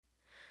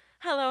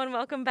Hello and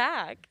welcome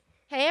back.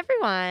 Hey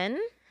everyone.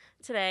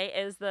 Today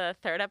is the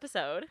third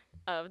episode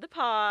of the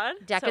pod.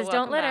 Decas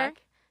don't litter.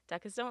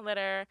 Decas don't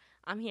litter.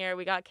 I'm here.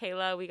 We got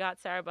Kayla, we got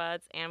Sarah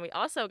Buds, and we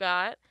also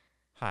got.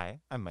 Hi,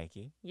 I'm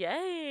Mikey.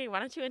 Yay! Why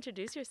don't you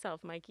introduce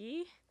yourself,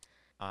 Mikey?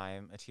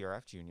 I'm a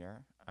TRF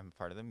junior. I'm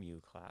part of the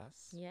Mew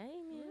class. Yay,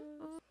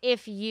 Muse.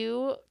 If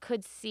you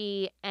could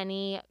see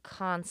any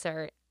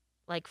concert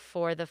like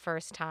for the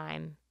first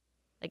time,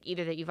 like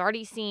either that you've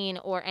already seen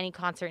or any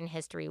concert in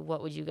history,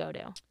 what would you go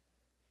to?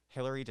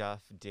 Hilary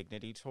Duff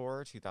Dignity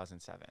Tour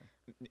 2007.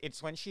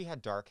 It's when she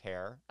had dark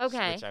hair,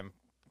 Okay. which I'm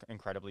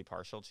incredibly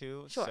partial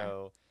to. Sure.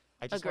 So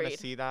I just want Agreed.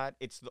 to see that.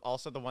 It's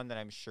also the one that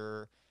I'm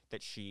sure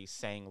that she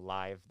sang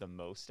live the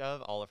most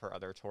of. All of her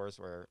other tours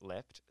were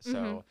lipped. So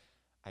Mhm.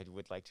 I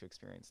would like to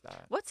experience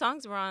that. What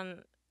songs were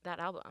on that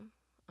album?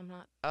 I'm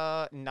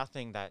not.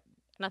 Nothing that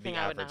Nothing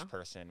the I would average know.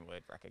 person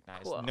would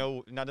recognize. Cool.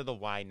 No, none of the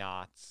why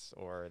nots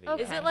or the.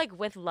 Okay. Is it like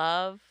With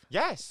Love?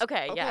 Yes.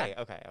 Okay, yeah.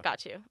 Okay.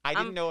 Got you. I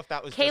didn't know if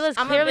that was. Kayla's just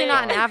I'm a clearly big-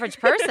 not an average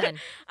person.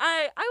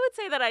 I would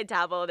say that I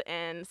dabbled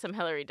in some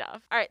Hilary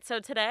Duff. All right, so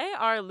today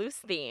our loose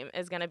theme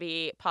is going to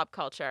be pop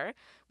culture.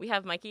 We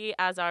have Mikey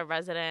as our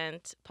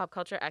resident pop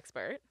culture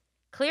expert.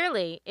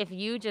 Clearly, if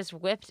you just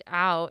whipped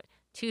out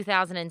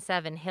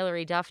 2007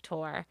 Hilary Duff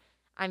tour,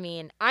 I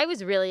mean, I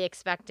was really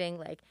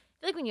expecting I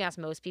feel like when you ask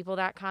most people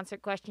that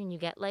concert question, you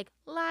get like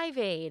Live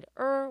Aid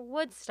or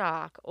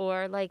Woodstock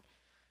or like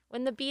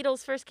when the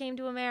Beatles first came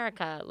to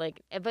America.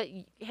 But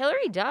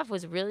Hilary Duff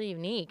was really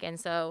unique, and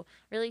so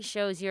really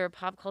shows your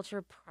pop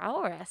culture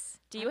prowess.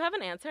 Do you have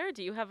an answer?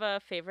 Do you have a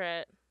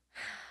favorite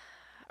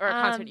or a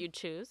Um, concert you'd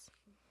choose?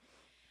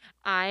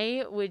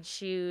 I would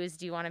choose.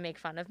 Do you want to make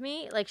fun of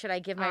me? Like, should I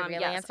give my real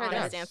yes, answer?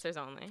 honest Yes. answers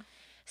only.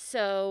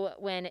 So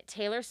when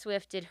Taylor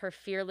Swift did her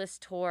Fearless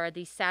tour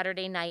the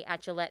Saturday night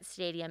at Gillette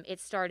Stadium, it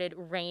started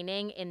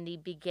raining in the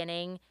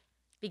beginning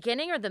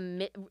or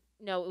the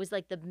it was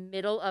like the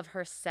middle of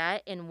her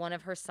set in one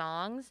of her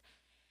songs,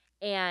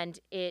 and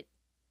it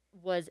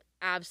was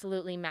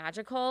absolutely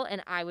magical,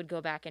 and I would go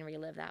back and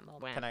relive that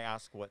moment. When? Can I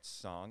ask what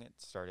song it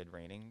started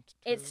raining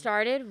to? It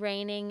started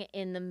raining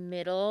in the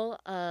middle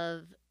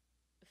of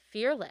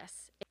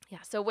Fearless.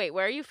 Yeah. So wait,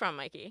 where are you from,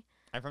 Mikey?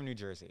 I'm from New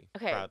Jersey.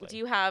 Okay. Proudly. Do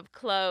you have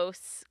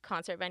close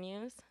concert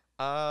venues?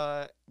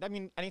 I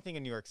mean, anything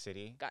in New York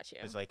City Got you.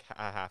 is like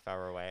a half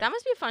hour away. That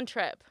must be a fun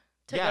trip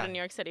to go Yeah. to New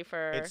York City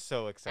for It's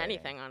so exciting.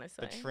 anything,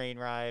 honestly. The train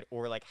ride,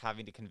 or like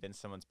having to convince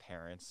someone's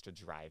parents to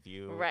drive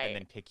you Right. and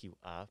then pick you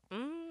up.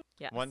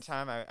 Yes. One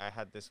time, I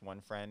had this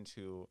one friend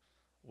who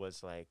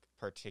was like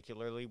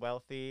particularly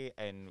wealthy,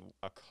 and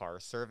a car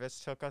service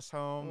took us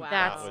home. Wow.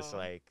 That That's- was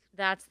like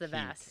That's the Peak.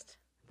 best.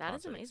 That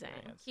is concert amazing.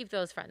 experience. Keep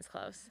those friends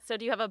close. So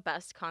do you have a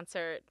best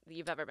concert that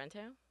you've ever been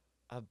to?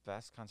 A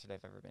best concert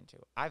I've ever been to.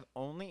 I've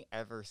only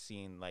ever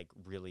seen like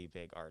really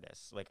big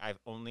artists. Like I've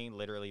only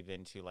literally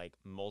been to like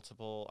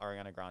multiple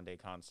Ariana Grande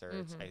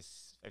concerts. Mhm.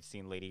 I've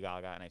seen Lady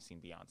Gaga and I've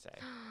seen Beyonce.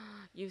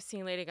 You've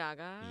seen Lady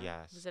Gaga?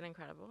 Yes. Was it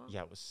incredible?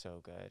 Yeah, it was so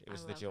good. It I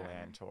was the love her.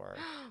 Joanne tour.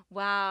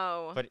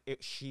 Wow. But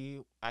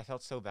I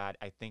felt so bad.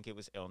 I think it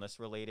was illness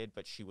related,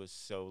 but she was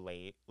so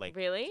late, like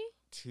Really?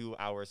 2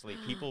 hours late.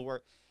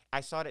 I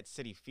saw it at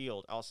Citi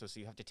Field also, so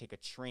you have to take a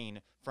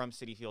train from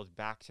Citi Field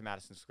back to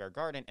Madison Square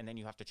Garden, and then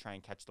you have to try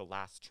and catch the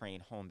last train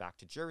home back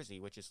to Jersey,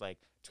 which is like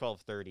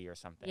 12:30 or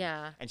something.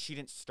 Yeah. And she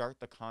didn't start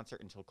the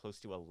concert until close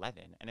to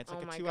 11, and it's Oh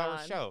like my a 2-hour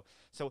God. show.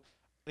 So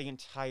the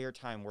entire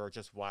time we're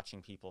just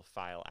watching people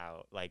file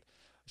out. Like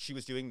she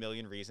was doing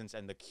Million Reasons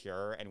and The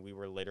Cure, and we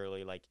were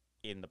literally like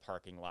in the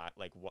parking lot,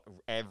 like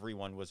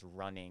everyone was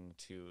running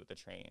to the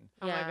train.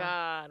 Oh Yeah. my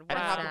God. And it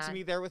Wow. happened to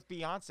me there with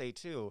Beyonce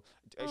too.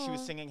 She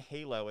was Aw. singing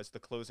Halo as the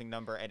closing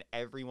number, and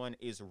everyone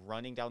is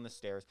running down the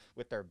stairs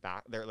with their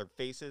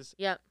faces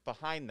Yep.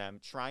 behind them,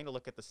 trying to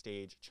look at the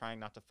stage,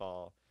 trying not to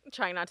fall.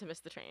 Trying not to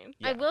miss the train.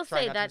 I will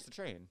trying say not that- to miss the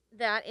train.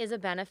 That is a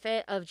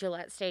benefit of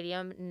Gillette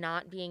Stadium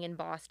not being in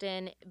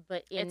Boston,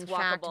 but in It's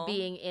fact walkable.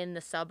 being in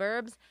the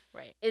suburbs,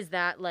 Right. is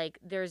that like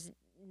there's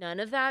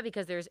none of that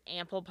because there's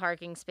ample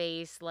parking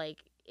space. Like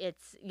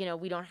it's,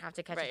 we don't have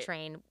to catch Right. a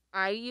train.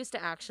 I used to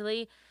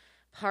actually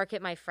park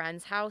at my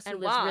friend's house who And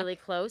lives walk. really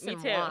close Me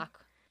and too.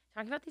 walk.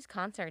 Talking about these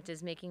concerts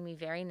is making me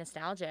very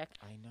nostalgic.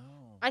 I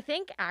know. I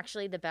think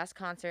actually the best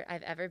concert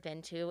I've ever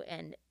been to,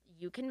 and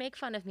you can make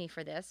fun of me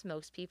for this,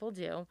 most people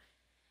do.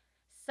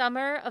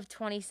 Summer of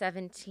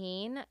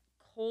 2017,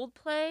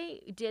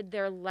 Coldplay did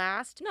their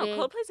last No, big...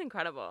 Coldplay's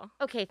incredible.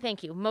 Okay,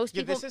 thank you. Most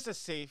Yeah, people this is a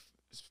safe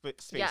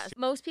space. Yes. to-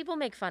 most people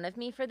make fun of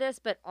me for this,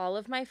 but all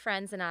of my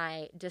friends and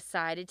I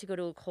decided to go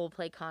to a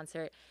Coldplay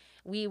concert.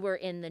 We were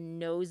in the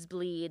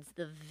nosebleeds,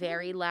 the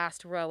very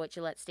last row at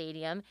Gillette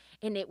Stadium,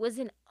 and it was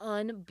an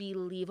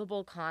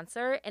unbelievable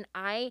concert. And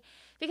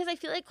because I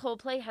feel like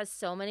Coldplay has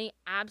so many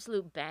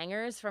absolute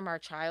bangers from our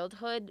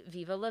childhood,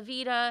 Viva La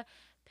Vida,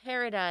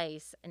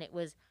 Paradise, and it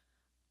was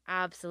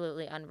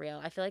absolutely unreal.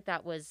 I feel like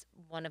that was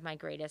one of my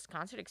greatest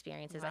concert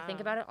experiences. I think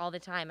Wow. about it all the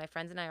time. My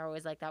friends and I are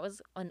always like, that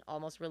was an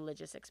almost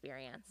religious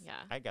experience. Yeah.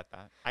 I get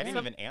that. I didn't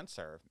So- even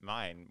answer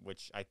mine,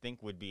 which I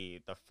think would be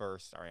the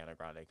first Ariana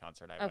Grande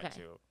concert I went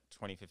Okay. to,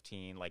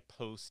 2015, like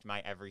post my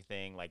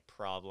everything, like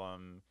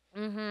Problem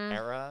Mm-hmm.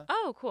 era.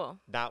 Oh, cool.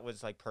 That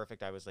was like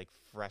perfect. I was like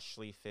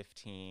freshly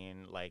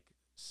 15, like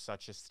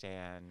such a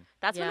stan.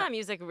 That's when Yeah. that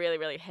music really,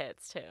 really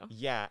hits too.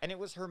 Yeah, and it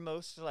was her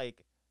most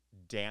like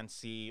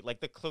dancey, like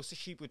the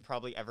closest she would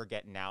probably ever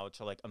get now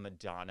to like a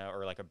Madonna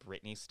or like a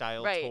Britney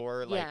style Right.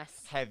 tour, like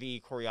Yes. heavy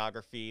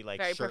choreography, like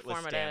Very shirtless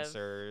performative.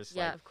 dancers,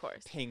 Yeah. like Of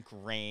course. pink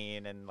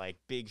rain and like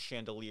big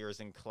chandeliers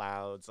and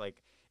clouds.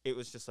 Like it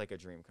was just like a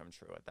dream come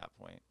true at that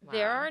point.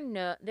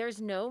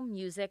 There's no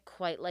music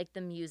quite like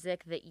the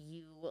music that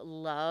you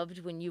loved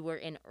when you were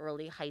in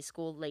early high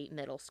school, late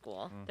middle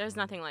school. There's Mhm.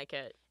 nothing like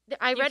it.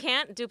 I You read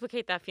can't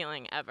duplicate that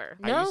feeling ever.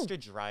 No. I used to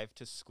drive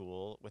to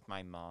school with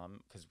my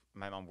mom because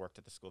my mom worked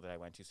at the school that I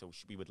went to, so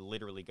we would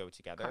literally go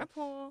together.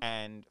 Carpool.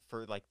 And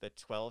for like the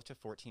 12 to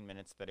 14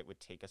 minutes that it would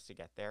take us to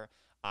get there,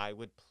 I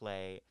would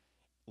play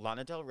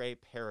Lana Del Rey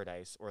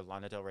Paradise or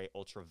Lana Del Rey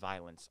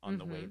Ultraviolence on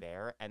the way Mhm.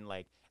 there. And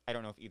like, I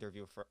don't know if either of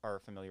you are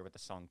familiar with the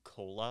song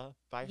Cola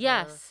by her.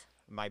 yes.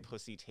 My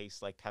pussy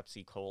tastes like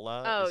Pepsi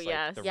Cola. Oh, is, like,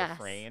 yes. the Yes.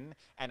 refrain.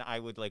 And I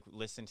would like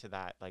listen to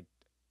that like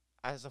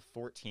as a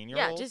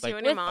 14-year-old. Yeah, just like, you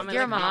and your with mom in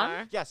your the mom?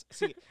 car. Yes,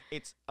 see,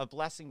 it's a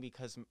blessing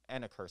because,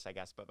 and a curse, I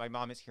guess, but my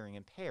mom is hearing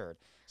impaired.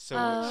 So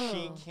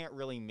she Oh. can't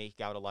really make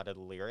out a lot of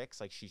the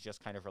lyrics. Like, she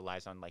just kind of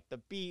relies on, like, the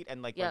beat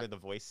and, like, Yep. whether the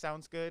voice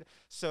sounds good.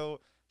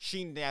 So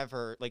she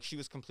never, like, she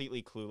was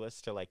completely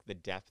clueless to, like, the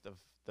depth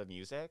of the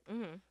music.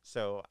 Mm-hmm.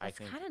 So I That's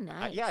think, kind of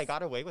nice. yeah, I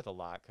got away with a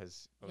lot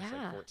because I was,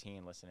 Yeah. like,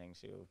 14 listening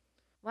to.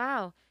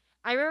 Wow.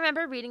 I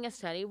remember reading a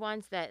study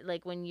once that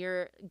like when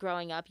you're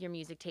growing up, your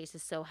music taste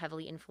is so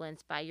heavily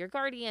influenced by your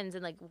guardians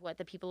and like what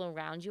the people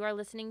around you are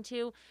listening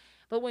to.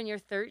 But when you're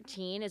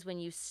 13 is when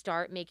you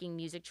start making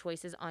music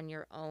choices on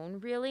your own,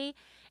 really.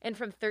 And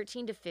from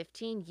 13 to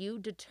 15, you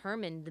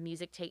determine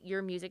the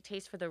your music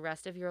taste for the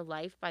rest of your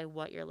life by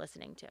what you're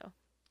listening to.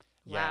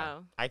 Yeah.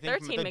 Wow. I think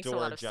 13 the makes a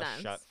door lot of just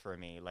sense. shut for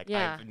me. Like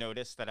Yeah. I've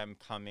noticed that I'm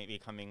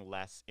becoming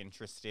less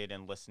interested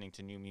in listening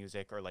to new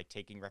music or like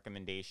taking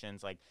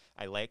recommendations. Like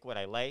I like what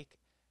I like.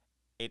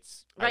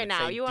 It's I Right would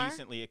now say you are?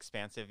 decently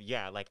expansive.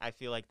 Yeah, like I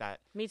feel like that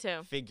Me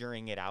too.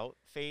 figuring it out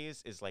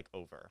phase is like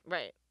over.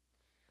 Right.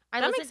 I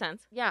That listen- makes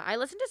sense. Yeah, I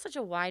listen to such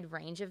a wide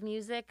range of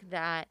music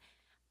that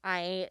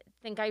I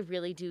think I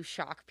really do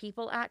shock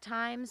people at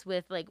times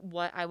with like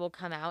what I will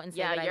come out and say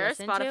Yeah, that I your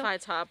listen to.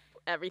 Spotify top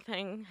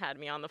everything had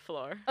me on the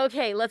floor.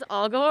 Okay, let's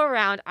all go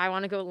around. I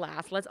want to go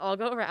last. Let's all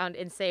go around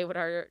and say what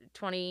our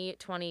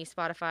 2020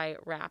 Spotify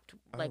Wrapped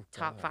like Oh,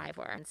 top God. 5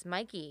 were. It's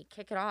Mikey,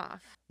 kick it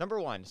off. Number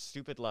 1,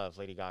 Stupid Love,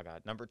 Lady Gaga.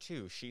 Number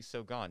 2, She's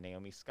So Gone,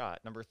 Naomi Scott.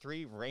 Number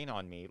 3, Rain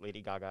on Me,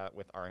 Lady Gaga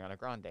with Ariana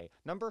Grande.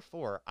 Number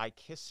 4, I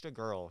Kissed a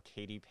Girl,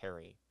 Katy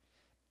Perry.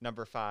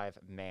 Number 5,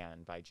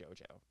 Man by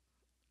JoJo.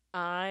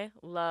 I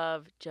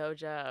love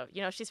JoJo.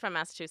 You know, she's from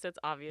Massachusetts,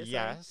 obviously.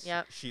 Yes.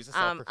 Yep. She's a I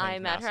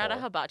self-proclaimed met her at a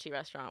asshole. hibachi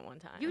restaurant one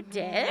time. You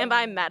did? And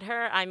by met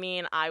her, I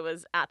mean I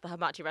was at the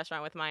hibachi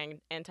restaurant with my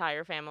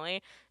entire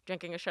family,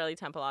 drinking a Shirley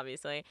Temple,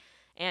 obviously.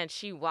 And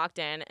she walked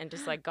in and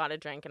just like got a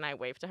drink, and I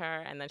waved to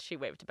her, and then she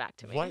waved back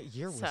to me. What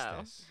year was So,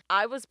 this?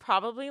 I was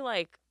probably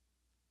like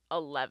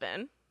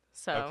 11.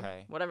 So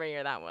Okay. whatever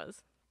year that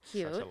was.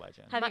 Cute. Such a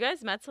legend. Have you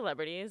guys met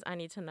celebrities? I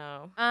need to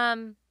know.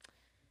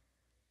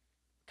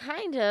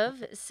 Kind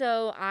of.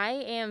 So I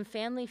am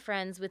family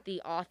friends with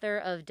the author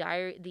of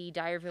the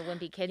Diary of a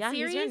Wimpy Kid Yeah,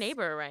 series. he's your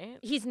neighbor, right?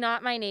 He's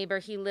not my neighbor.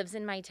 He lives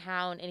in my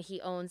town and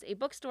he owns a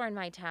bookstore in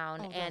my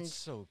town. Oh, and that's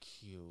so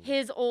cute.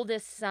 his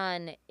oldest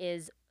son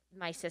is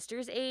my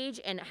sister's age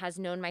and has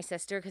known my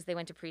sister because they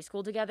went to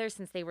preschool together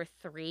since they were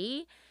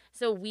 3.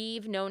 So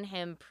we've known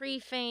him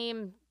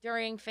pre-fame,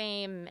 during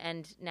fame,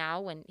 and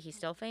now when he's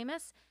still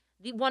famous.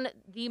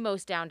 The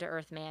most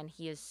down-to-earth man.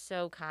 He is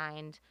so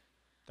kind.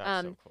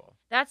 That's so cool.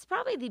 That's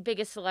probably the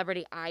biggest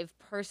celebrity I've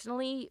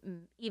personally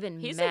even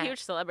He's met. a huge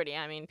celebrity.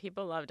 I mean,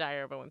 people love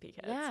Diary of a Wimpy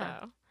Kid. Yeah.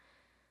 So.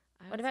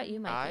 I What would about say- you,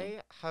 Mikey?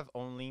 I have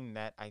only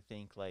met, I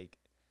think, like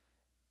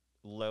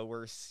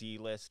lower C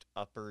list,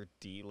 upper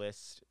D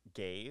list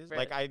gays.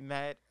 Right. Like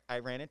I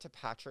ran into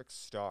Patrick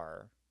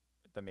Starr,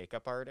 the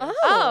makeup artist.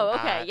 Oh,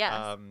 okay, at,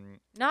 yes.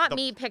 Not the-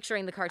 me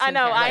picturing the cartoon I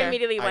know. I character.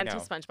 immediately I went to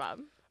know.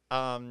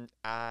 SpongeBob.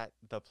 At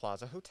the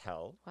Plaza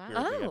Hotel. Wow.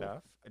 Weirdly Oh.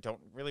 enough, I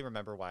don't really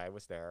remember why I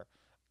was there.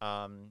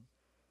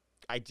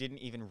 I didn't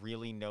even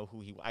really know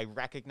who he. I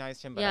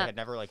recognized him, but Yeah. I had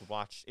never like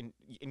watched,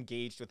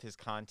 engaged with his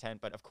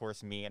content. But of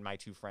course, me and my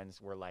 2 friends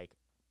were like,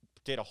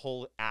 did a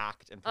whole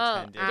act and Oh,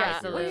 pretended Yeah, like we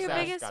absolutely. were we're your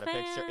obsessed, biggest got a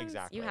fans. picture.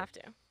 Exactly. You have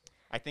to.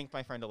 I think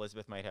my friend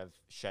Elizabeth might have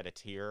shed a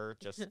tear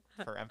just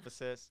for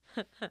emphasis.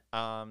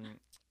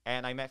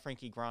 And I met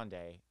Frankie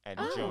Grande and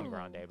Joan Oh.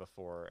 Grande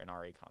before an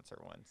RE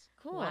concert once.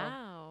 Cool.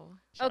 Wow.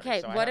 Shudder.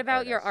 Okay, So I what have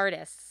about your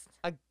artists.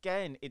 artists?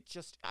 Again, it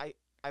just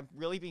I'm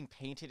really being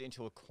painted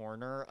into a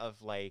corner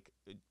of like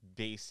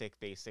basic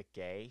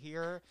gay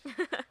here.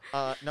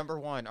 Number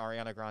 1,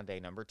 Ariana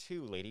Grande. Number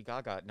 2, Lady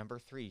Gaga. Number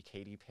 3,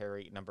 Katy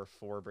Perry. Number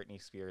 4,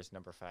 Britney Spears.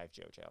 Number 5,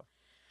 JoJo.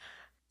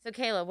 So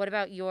Kayla, what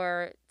about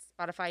your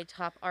Spotify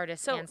top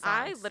artists So and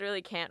songs? I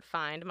literally can't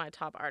find my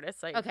top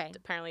artists. I Okay.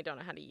 apparently don't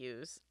know how to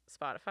use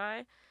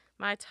Spotify.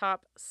 My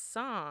top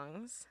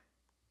songs: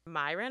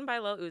 Myron by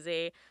Lil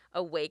Uzi,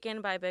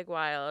 Awaken by Big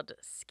Wild,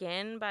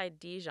 Skin by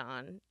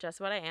Dijon, Just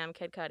What I Am,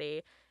 Kid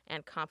Cudi,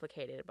 and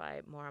Complicated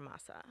by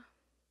Muramasa.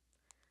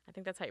 I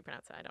think that's how you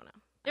pronounce it. I don't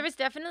know. There was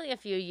definitely a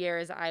few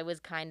years I was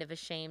kind of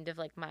ashamed of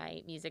like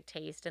my music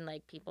taste and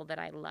like people that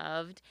I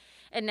loved.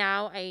 And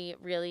now I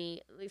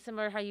really, like,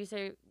 similar to how you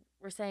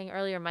were saying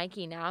earlier,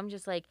 Mikey, now I'm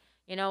just like,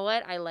 you know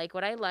what? I like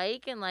what I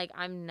like and like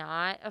I'm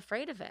not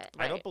afraid of it.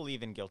 I don't Right.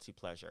 believe in guilty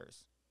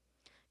pleasures.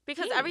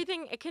 Because Hey.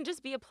 everything, it can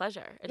just be a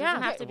pleasure. It Yeah.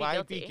 doesn't have to be Why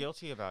guilty. be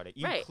guilty about it?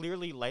 You Right.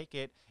 clearly like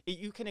it.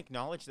 You can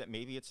acknowledge that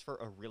maybe it's for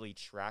a really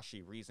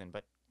trashy reason,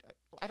 but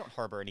I don't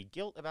harbor any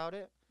guilt about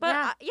it. But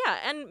Yeah.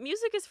 yeah, and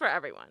music is for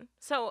everyone.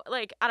 So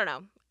like, I don't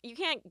know. You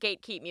can't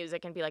gatekeep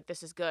music and be like,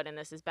 this is good and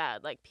this is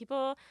bad. Like,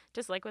 people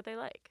just like what they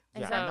like. Yeah,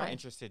 I'm Exactly. not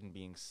interested in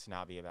being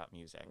snobby about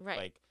music. Right.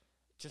 Like,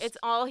 just It's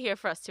all here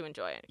for us to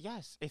enjoy it.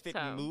 yes, if it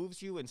So-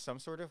 moves you in some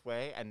sort of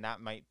way, and that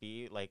might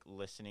be like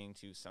listening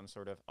to some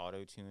sort of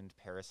auto-tuned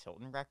Paris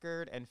Hilton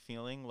record and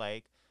feeling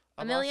like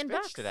 $1 boss million bitch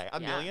bucks. today,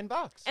 $1 Yeah. million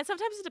bucks. And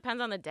sometimes it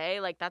depends on the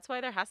day. Like, that's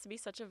why there has to be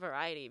such a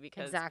variety,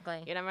 because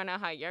Exactly. you never know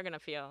how you're going to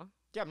feel.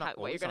 Yeah, I'm not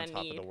what you're always on gonna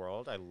top need. of the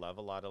world. I love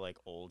a lot of like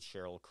old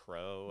Sheryl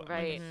Crow.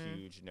 Right. I'm like a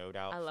huge No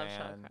Doubt I love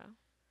fan. Sheryl Crow.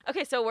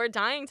 Okay, so we're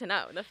dying to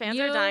know. The fans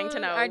are You dying to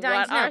know are dying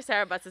what to know. are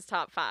Sarah Butts'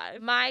 top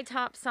 5. My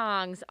top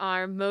songs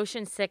are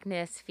Motion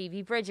Sickness,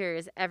 Phoebe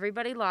Bridgers,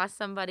 Everybody Lost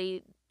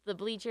Somebody, The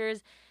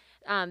Bleachers,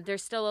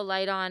 There's Still a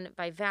Light On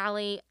by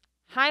Valley,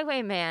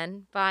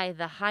 Highwayman by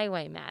The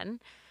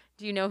Highwaymen.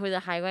 Do you know who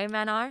The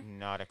Highwaymen are?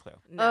 Not a clue.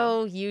 No.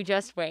 Oh, you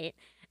just wait.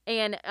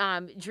 And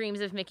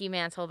Dreams of Mickey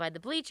Mantle by The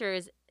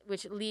Bleachers,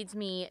 which leads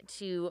me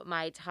to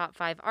my top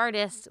 5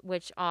 artists,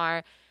 which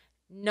are,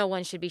 no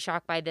one should be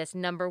shocked by this.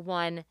 Number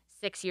 1,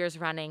 6 years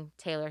running,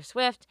 Taylor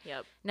Swift.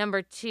 Yep.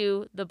 Number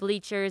 2, The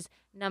Bleachers.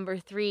 Number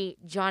 3,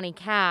 Johnny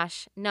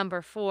Cash.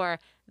 Number 4,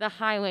 The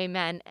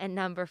Highwaymen. And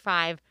number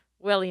 5,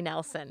 Willie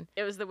Nelson.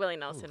 It was the Willie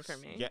Nelson Ooh, for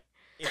me. Yeah,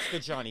 it's the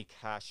Johnny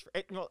Cash.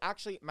 Well,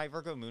 actually, my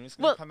Virgo moon is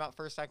going to Well- come out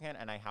for a second,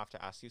 and I have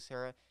to ask you,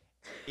 Sarah,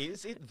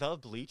 is it the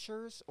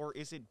Bleachers or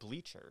is it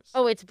Bleachers?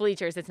 Oh, it's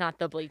Bleachers. It's not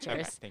The okay,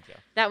 Bleachers. thank you.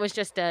 That was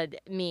just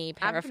me I've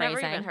paraphrasing.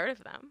 never even heard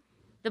of them.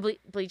 The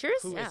Bleachers?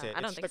 Who is Yeah, it?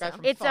 I don't It's think the guy so.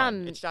 from It's,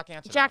 Fun. It's Jack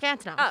Antonoff. Jack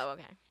Antonoff. Oh,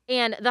 okay.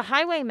 And The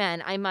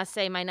Highwaymen, I must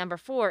say, my number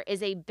 4,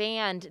 is a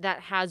band that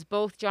has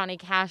both Johnny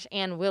Cash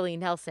and Willie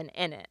Nelson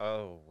in it.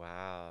 Oh,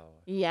 wow.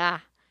 Yeah.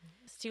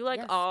 Do you like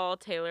Yes. all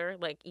Taylor,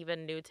 like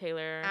even new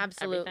Taylor?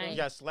 Absolutely. everything?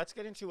 Yes, let's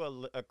get into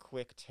a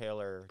quick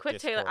Taylor. Quick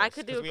Taylor- I discourse,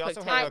 could do 'cause a we quick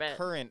also Taylor have a bit.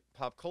 current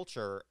pop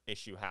culture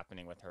issue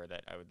happening with her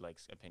that I would like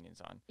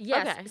opinions on.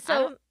 Yes. Okay, I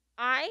So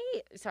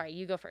don't- sorry,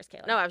 you go first,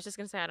 Kayla. No, I was just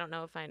gonna say I don't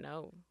know if I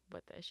know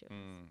what the issue is,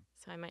 Mm.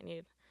 so I might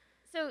need.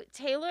 So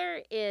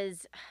Taylor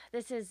is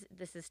this is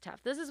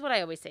tough. This is what I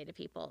always say to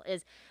people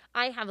is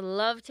I have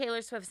loved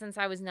Taylor Swift since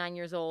I was 9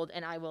 years old,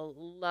 and I will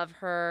love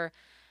her.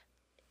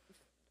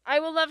 I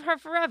will love her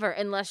forever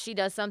unless she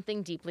does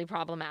something deeply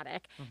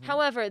problematic. Mhm.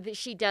 However,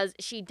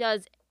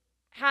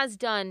 has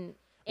done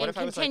What and if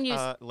I was continues.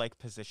 like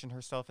position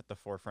herself at the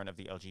forefront of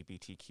the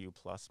LGBTQ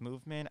plus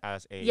movement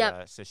as a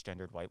Yep.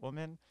 cisgendered white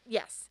woman?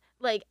 Yes.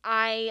 Like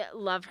I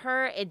love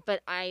her,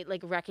 but I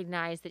like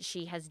recognize that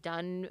she has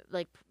done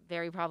like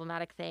very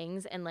problematic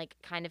things and like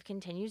kind of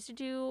continues to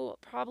do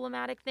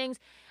problematic things.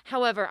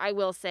 However, I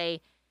will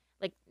say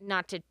like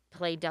not to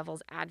play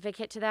devil's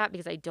advocate to that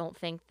because I don't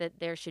think that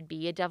there should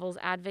be a devil's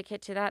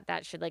advocate to that.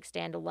 That should like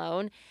stand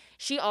alone.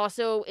 She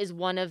also is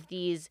one of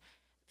these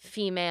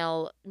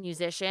female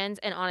musicians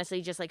and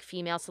honestly just like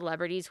female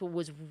celebrities who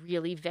was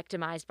really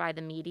victimized by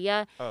the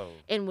media Oh,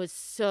 and was for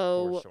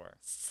so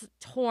sure.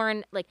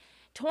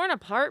 torn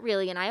apart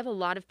really. And I have a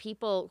lot of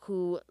people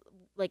who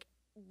like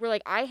were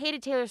like, I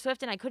hated Taylor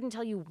Swift and I couldn't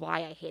tell you why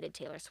I hated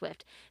Taylor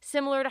Swift.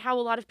 Similar to how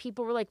a lot of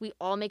people were like, we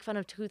all make fun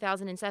of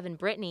 2007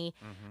 Britney,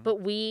 Mhm.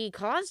 but we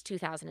caused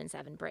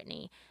 2007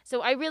 Britney.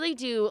 So I really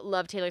do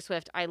love Taylor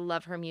Swift. I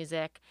love her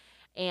music,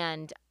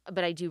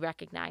 but I do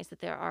recognize that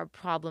there are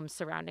problems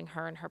surrounding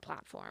her and her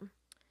platform.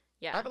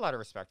 Yeah. I have a lot of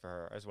respect for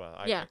her as well.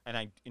 Yeah. And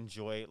I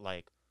enjoy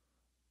like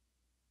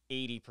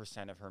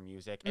 80% of her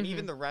music. And Mm-hmm.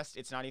 even the rest,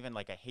 it's not even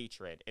like a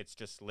hatred. It's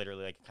just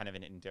literally like kind of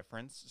an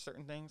indifference to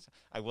certain things.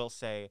 I will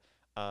say,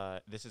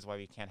 This Is Why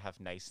We Can't Have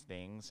Nice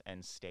Things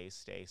and Stay,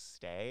 Stay,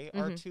 Stay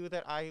are Mhm. two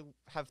that I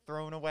have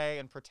thrown away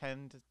and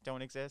pretend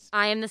don't exist.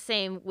 I am the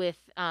same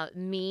with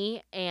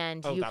Me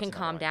and Oh, You that's Can another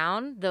Calm one.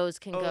 Down. Those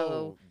can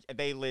go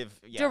They live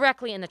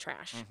directly in the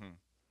trash.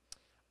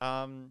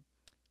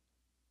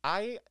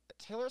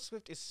 Taylor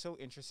Swift is so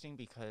interesting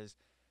because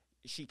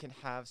she can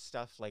have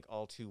stuff like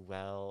All Too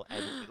Well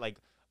and like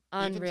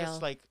even Unreal.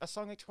 just like a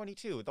song like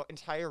 22, the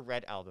entire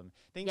Red album,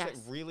 things Yes.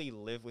 that really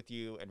live with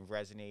you and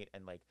resonate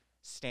and like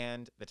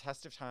stand the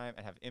test of time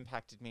and have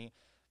impacted me.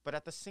 But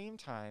at the same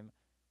time,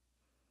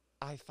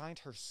 I find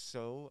her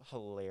so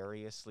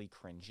hilariously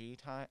cringy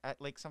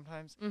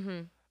sometimes.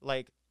 Mm-hmm.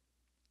 Like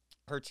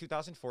her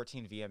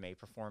 2014 VMA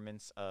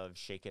performance of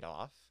Shake It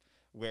Off,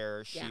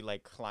 where she Yeah.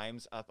 like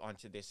climbs up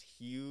onto this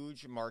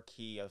huge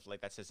marquee of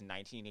like that says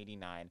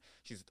 1989.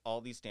 She's with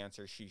all these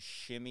dancers. She's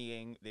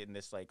shimmying in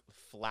this like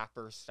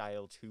flapper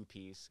style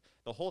 2-piece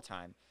the whole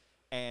time,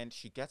 and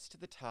she gets to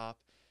the top,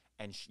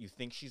 and you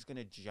think she's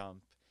gonna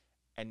jump,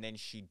 and then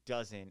she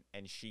doesn't,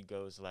 and she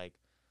goes like,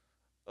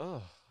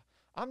 "Oh,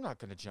 I'm not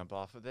gonna jump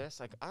off of this.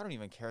 Like, I don't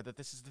even care that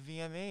this is the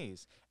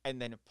VMAs." And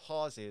then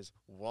pauses,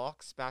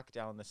 walks back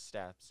down the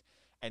steps,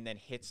 and then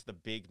hits the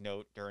big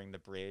note during the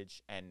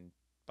bridge, and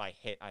by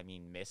hit I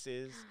mean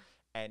misses,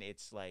 and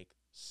it's like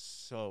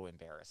so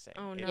embarrassing.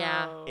 Oh no.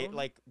 Yeah. It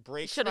like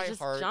breaks Should've my just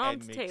heart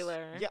jumped, and makes,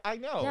 Taylor. Yeah, I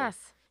know. Yes.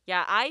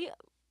 Yeah, I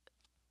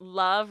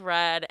love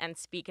Red and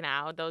Speak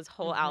Now. Those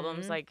whole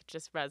albums Mhm. like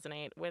just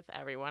resonate with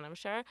everyone, I'm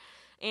sure.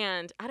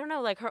 And I don't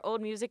know, like her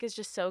old music is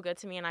just so good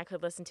to me and I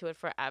could listen to it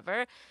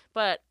forever.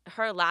 But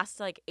her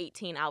last like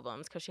 18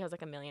 albums, because she has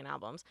like a million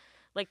albums,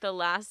 like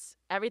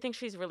everything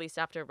she's released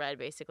after Red,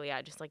 basically,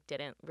 I just like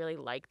didn't really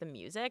like the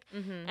music.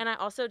 Mm-hmm. And I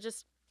also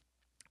just,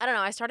 I don't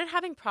know, I started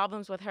having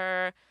problems with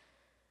her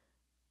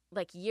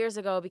like years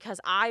ago because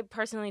I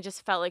personally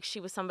just felt like she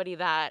was somebody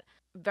that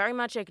very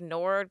much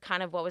ignored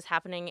kind of what was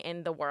happening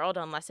in the world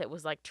unless it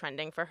was like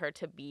trending for her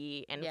to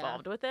be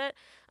involved with it.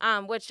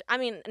 Which, I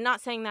mean,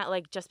 not saying that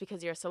like just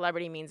because you're a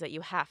celebrity means that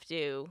you have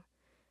to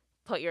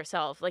put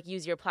yourself, like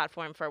use your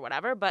platform for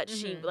whatever, but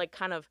she Mhm. like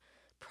kind of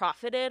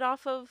profited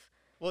off of.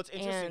 Well, it's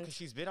interesting And- because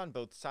she's been on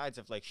both sides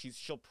of like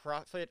she'll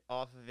profit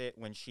off of it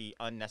when she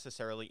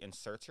unnecessarily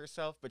inserts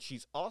herself, but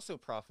she's also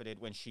profited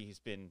when she's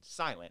been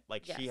silent.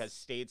 Like she Yes. has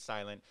stayed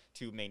silent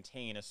to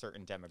maintain a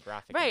certain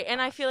demographic. in Right, the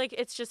and I past. feel like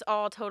it's just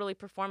all totally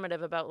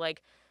performative about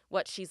like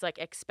what she's like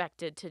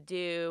expected to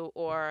do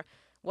or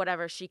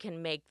whatever she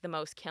can make the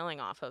most killing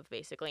off of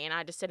basically. And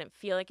I just didn't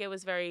feel like it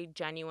was very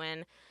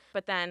genuine.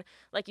 But then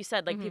like you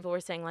said, like Mhm. people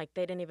were saying like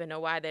they didn't even know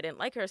why they didn't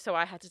like her, so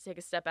I had to take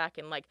a step back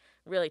and like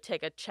really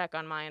take a check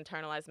on my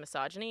internalized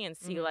misogyny and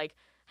see Mhm. like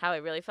how I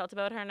really felt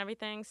about her and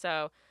everything.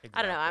 So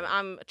I don't know. Exactly.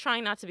 I'm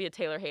trying not to be a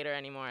Taylor hater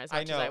anymore as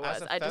much I know. as I was.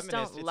 As a I just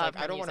feminist, don't it's love like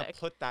her I don't want music. to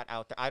put that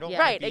out there. I don't Yeah.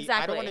 wanna Right, be,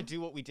 I don't want to exactly.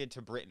 do what we did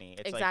to Britney.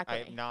 It's Exactly.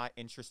 like I'm not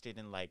interested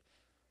in like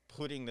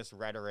putting this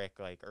rhetoric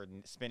like or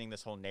spinning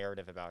this whole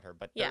narrative about her.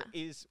 But Yeah.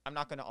 I'm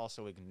not going to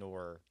also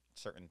ignore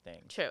certain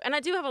things. True. And I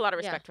do have a lot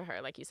of Yeah. respect for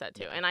her, like you said,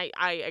 too. Yeah. And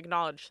I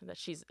acknowledge that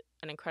she's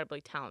an incredibly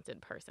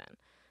talented person.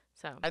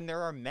 So, And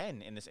there are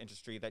men in this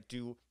industry that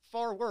do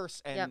far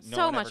worse, and Yep. no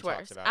So one much ever talks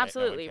worse. about it. No one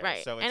Absolutely, cares.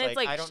 right. So it's And like, it's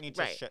like I don't need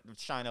to right.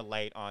 shine a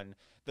light on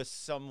the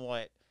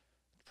somewhat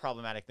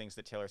problematic things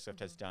that Taylor Swift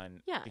has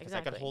done. Yeah, because I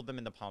could exactly. hold them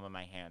in the palm of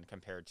my hand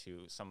compared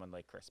to someone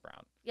like Chris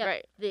Brown. Yeah,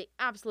 Right. the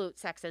absolute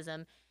sexism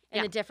and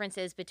Yeah. the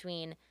differences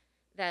between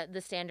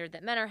the standard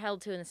that men are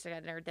held to and the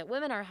standard that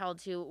women are held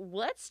to.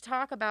 Let's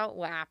talk about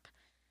WAP.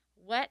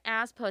 Wet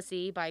Ass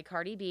Pussy by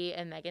Cardi B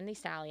and Megan Thee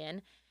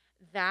Stallion.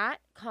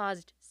 That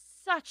caused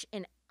such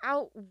an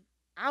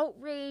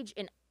outrage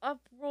and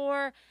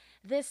uproar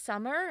this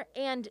summer.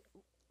 And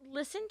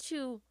listen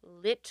to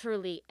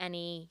literally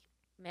any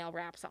male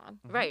rap song.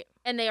 Right.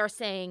 And they are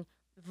saying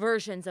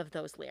versions of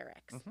those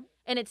lyrics. Mhm.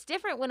 And it's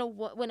different when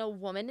when a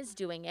woman is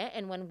doing it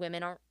and when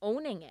women are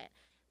owning it.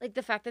 Like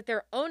the fact that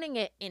they're owning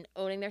it and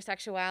owning their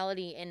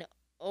sexuality and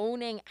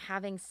owning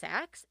having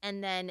sex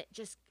and then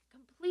just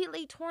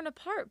completely torn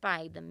apart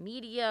by the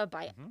media,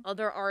 by Mhm.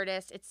 other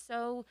artists. It's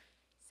so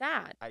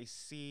sad. I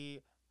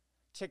see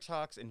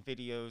TikToks and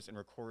videos and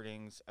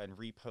recordings and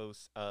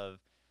reposts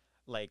of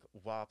like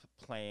WAP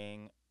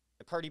playing.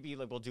 Cardi B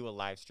like will do a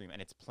live stream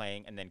and it's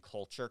playing, and then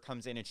Culture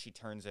comes in and she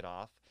turns it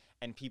off,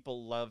 and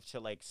people love to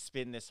like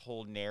spin this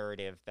whole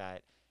narrative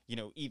that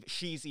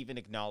she's even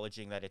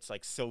acknowledging that it's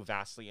like so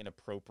vastly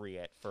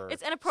inappropriate for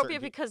It's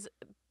inappropriate certain because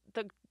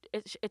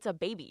it's a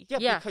baby. Yeah,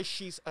 Yeah. because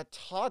she's a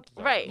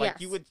toddler. Right. Like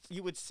Yes.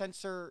 you would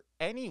censor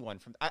anyone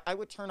from. I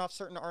would turn off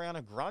certain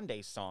Ariana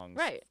Grande songs.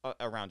 Right.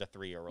 Around a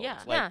 3-year-old.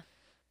 Yeah. Like,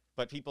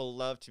 But people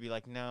love to be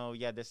like, no,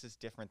 yeah, this is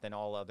different than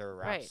all other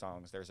rap Right.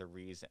 songs. There's a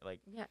reason. Like,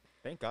 Yeah.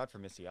 thank God for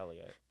Missy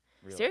Elliott.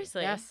 Really.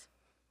 Seriously. Yes.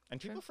 And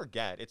True. people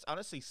forget. It's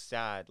honestly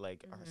sad.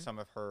 Like Mhm. some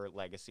of her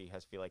legacy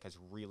has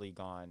really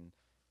gone.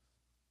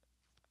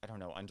 I don't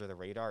know, under the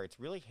radar. It's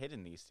really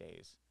hidden these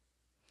days.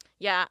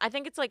 Yeah, I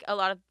think it's like a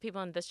lot of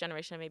people in this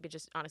generation maybe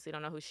just honestly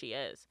don't know who she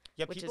is.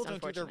 Yeah, Which is people don't do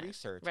their unfortunate.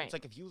 research. Right. It's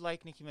like if you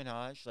like Nicki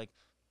Minaj, like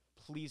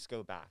please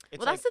go back. It's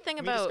Well, like that's the thing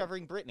me about-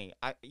 discovering Britney.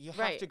 You have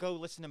Right. to go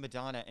listen to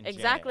Madonna and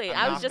Exactly. Janet.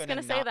 I I'm was not just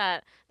gonna say not-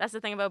 that. That's the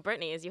thing about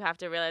Britney is you have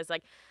to realize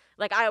like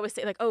I always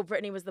say like, oh,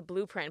 Britney was the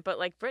blueprint, but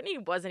like Britney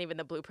wasn't even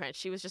the blueprint.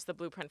 She was just the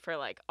blueprint for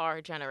like our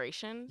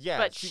generation. Yeah,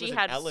 but she she was an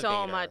had elevator,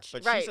 so much.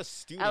 But right. she's a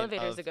student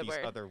Elevator's of a good these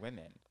word. other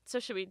women. So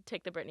should we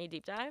take the Britney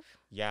deep dive?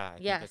 Yeah, I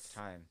think Yes. it's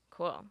time.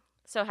 Cool.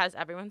 So has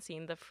everyone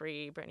seen the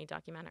free Britney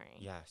documentary?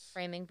 Yes.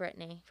 Framing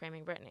Britney.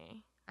 Framing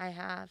Britney. I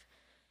have.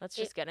 Let's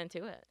just get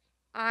into it.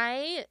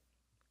 I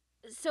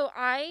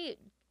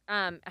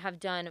have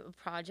done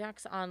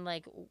projects on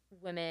like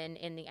women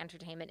in the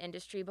entertainment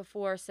industry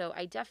before, so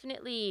I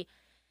definitely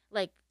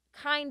like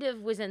kind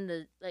of was in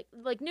the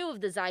like knew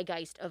of the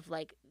zeitgeist of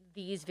like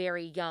these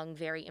very young,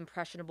 very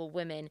impressionable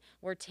women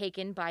were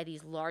taken by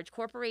these large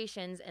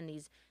corporations and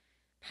these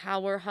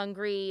power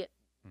hungry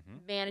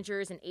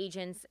managers and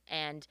agents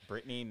and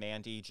Brittany,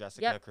 Mandy,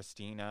 Jessica, Yep.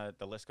 Christina,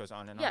 the list goes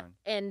on and yeah, on.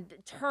 and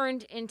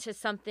turned into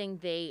something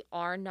they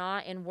are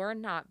not and were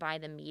not by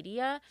the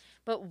media.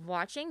 But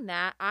watching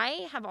that,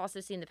 I have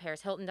also seen the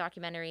Paris Hilton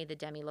documentary, the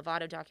Demi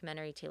Lovato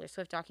documentary, Taylor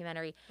Swift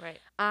documentary. Right.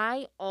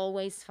 I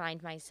always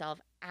find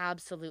myself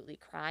absolutely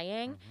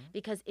crying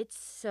because it's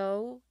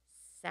so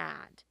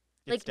sad.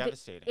 It's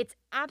devastating. It's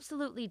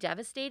absolutely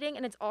devastating,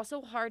 and it's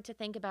also hard to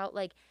think about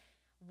like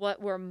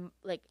what we're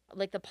like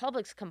the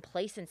public's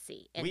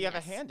complacency in We have a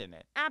this. hand in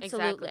it.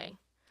 Absolutely. Exactly.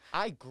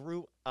 I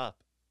grew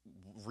up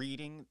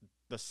reading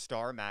the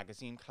Star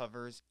magazine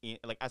covers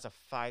like as a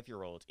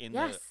 5-year-old in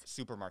Yes. the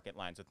supermarket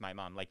lines with my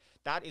mom. Like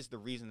that is the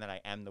reason that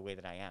I am the way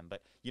that I am.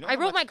 But you know, I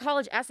how wrote my much-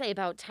 college essay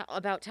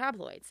about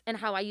tabloids and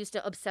how I used to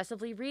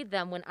obsessively read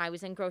them when I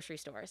was in grocery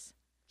stores.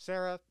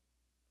 Sarah.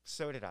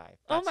 So did I.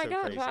 Oh That's my so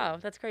god! crazy. Wow,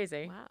 that's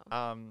crazy.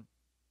 Wow.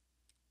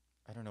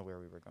 I don't know where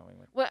we were going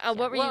with. What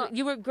were Well-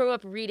 you grew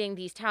up reading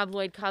these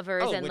tabloid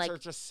covers Oh, and which like are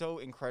just so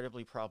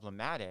incredibly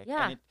problematic.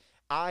 Yeah. And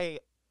I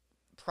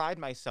pride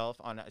myself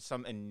on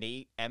some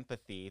innate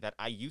empathy that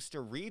I used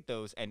to read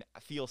those and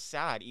feel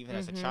sad even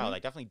as a child. I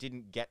definitely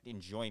didn't get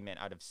enjoyment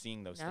out of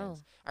seeing those No.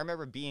 things. I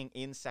remember being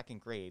in 2nd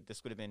grade.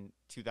 This would have been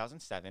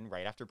 2007,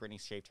 right after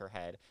Britney shaved her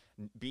head,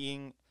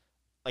 being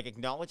like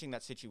acknowledging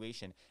that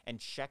situation and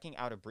checking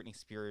out a Britney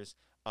Spears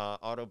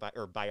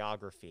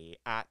biography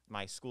at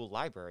my school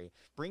library,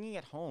 bringing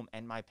it home,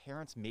 and my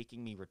parents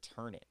making me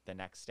return it the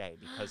next day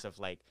because of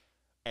like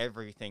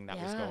everything that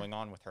was Yeah. going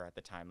on with her at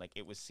the time. Like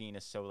it was seen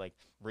as so like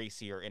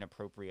racy or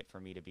inappropriate for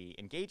me to be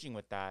engaging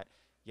with that,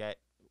 yet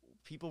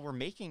people were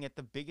making it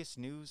the biggest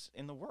news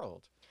in the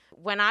world.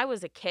 When I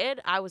was a kid,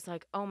 I was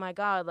like, oh my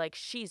God, like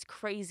she's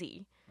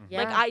crazy.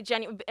 yeah. Like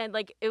and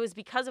like it was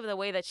because of the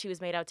way that she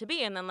was made out to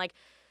be. And then like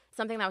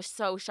something that was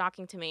so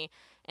shocking to me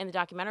in the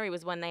documentary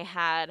was when they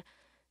had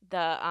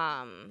the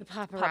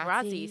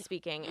paparazzi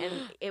speaking, and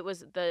it was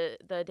the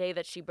day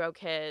that she broke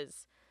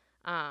his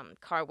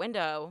car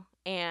window,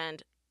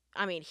 and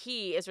I mean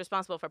he is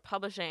responsible for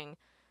publishing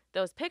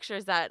those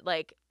pictures that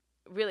like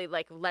really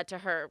like led to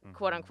her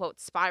quote unquote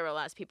spiral,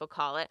 as people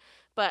call it.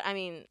 But I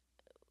mean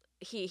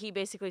he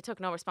basically took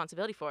no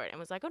responsibility for it and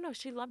was like, oh no,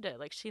 she loved it,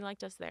 like she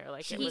liked us there,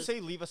 like She it would was say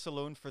leave her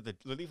alone for the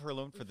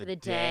the day.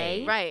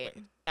 day. right.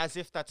 As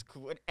if that's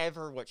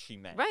whatever what she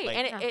meant. Right. Like,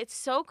 And Yeah. it's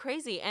so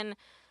crazy. And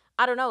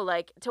I don't know,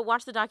 like to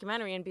watch the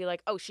documentary and be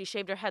like, oh, she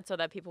shaved her head so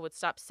that people would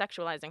stop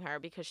sexualizing her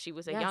because she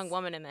was a young Yes.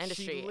 woman in the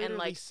industry. She literally And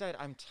like, said,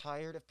 I'm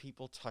tired of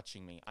people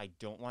touching me. I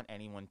don't want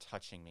anyone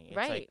touching me. It's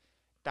Right. like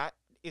that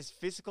is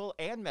physical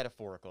and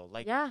metaphorical.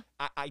 Like Yeah.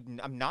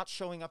 I'm not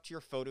showing up to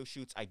your photo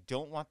shoots. I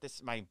don't want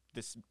this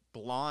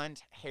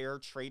blonde hair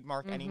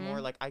trademark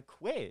anymore. Like I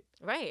quit.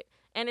 right.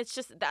 And it's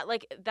just that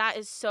like that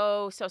is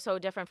so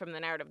different from the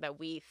narrative that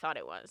we thought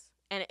it was.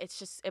 And it's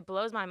just it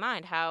blows my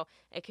mind how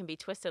it can be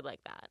twisted like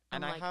that.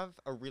 And I'm I like, have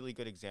a really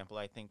good example,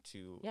 I think,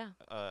 to Yeah.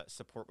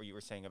 support what you were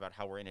saying about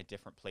how we're in a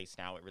different place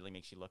now. It really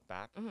makes you look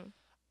back. Mhm.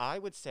 I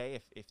would say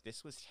if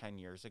this was 10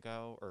 years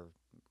ago, or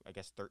I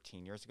guess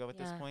 13 years ago at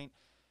this Yeah. point,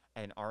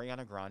 and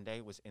Ariana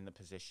Grande was in the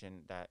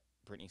position that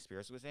Britney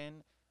Spears was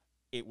in,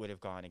 it would have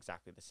gone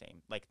exactly the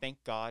same. Like,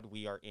 thank God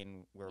we are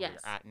in where Yes.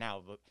 we're at now.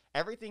 But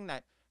everything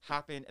that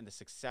happened and the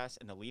success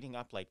and the leading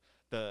up, like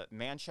the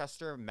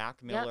Manchester,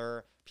 Mac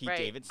Miller, Pete Right.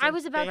 Davidson. I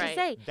was about to thing,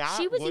 say that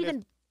she was would've-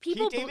 even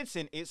people Pete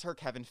Davidson is her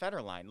Kevin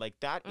Federline. Like,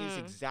 that is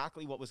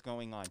exactly what was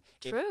going on.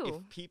 True.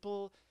 If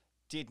people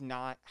did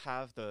not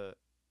have the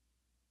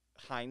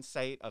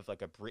hindsight of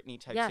like a Britney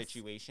type Yes.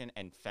 situation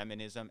and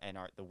feminism and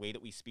the way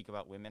that we speak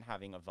about women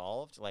having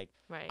evolved, like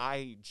right.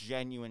 I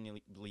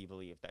genuinely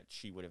believe that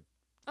she would have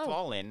Oh.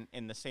 fallen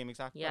in the same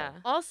exact Yeah.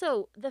 way.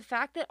 Also, the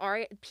fact that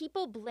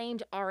people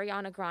blamed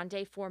Ariana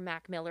Grande for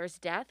Mac Miller's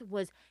death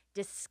was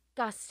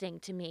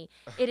disgusting to me.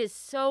 It is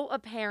so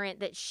apparent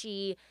that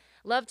she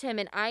loved him.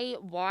 And I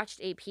watched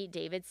a Pete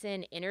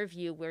Davidson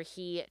interview where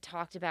he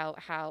talked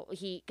about how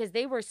because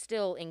they were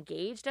still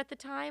engaged at the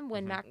time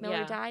when Mac Miller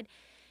Yeah. died.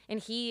 And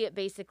he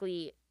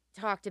basically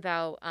talked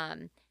about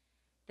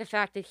the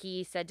fact that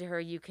he said to her,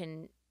 you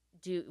can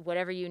do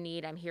whatever you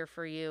need. I'm here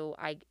for you.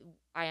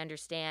 I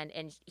understand.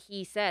 And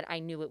he said, I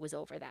knew it was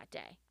over that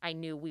day. I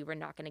knew we were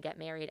not going to get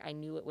married. I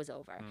knew it was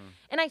over.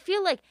 And I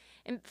feel like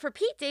for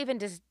Pete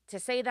Davidson to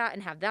say that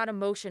and have that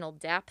emotional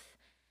depth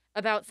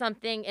about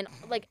something and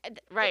like,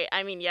 Right.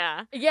 I mean,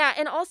 yeah. yeah.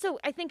 And also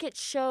I think it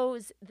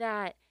shows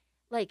that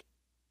like,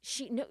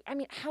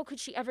 how could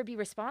she ever be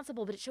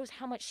responsible? But it shows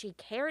how much she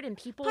cared and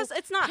people. Plus,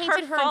 it's not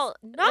painted her her in- fault.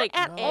 not like,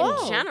 at in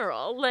all.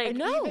 general. Like,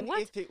 know. Even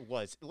what? if it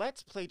was,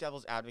 let's play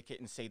devil's advocate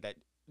and say that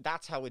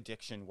that's how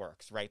addiction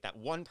works, right? That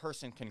one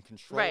person can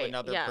control Right.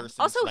 another Yeah. person's,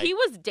 Also, like, he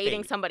was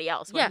dating fate. somebody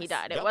else when he Yes.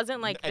 died. It Yep.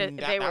 wasn't like And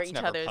they were that's each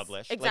never other's.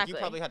 published. Exactly. Like, you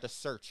probably had to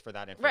search for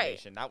that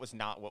information. That was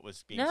not what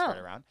was being spread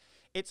No. around.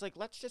 It's like,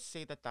 let's just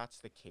say that that's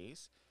the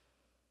case.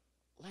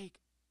 Like,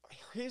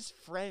 his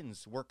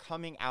friends were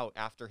coming out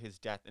after his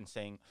death and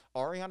saying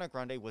Ariana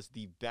Grande was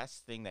the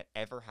best thing that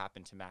ever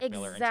happened to Mac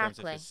Miller in terms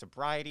of Exactly. his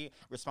sobriety,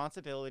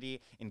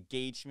 responsibility,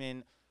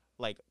 engagement,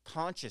 like,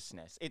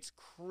 consciousness. It's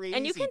crazy.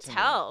 And you can to me.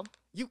 tell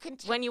You can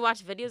tell. when you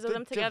watch videos of The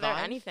them together,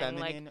 Divine anything.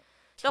 Like, Feminine the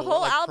tour,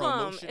 whole like,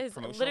 album is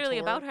promotional literally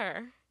tour, about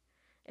her.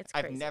 It's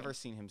crazy. I've never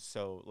seen him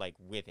so, like,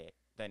 with it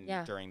than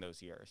Yeah. during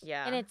those years.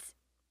 Yeah. And it's,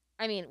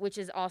 I mean, which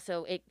is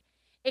also,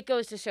 it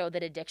goes to show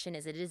that addiction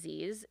is a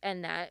disease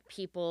and that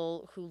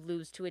people who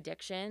lose to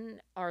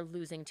addiction are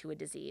losing to a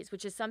disease,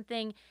 which is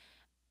something,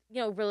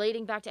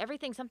 relating back to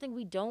everything, something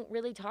we don't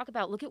really talk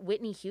about. Look at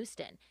Whitney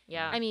Houston.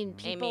 yeah. I mean, Mhm.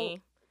 people,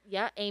 Amy.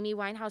 Amy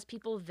Winehouse,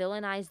 people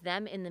villainize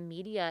them in the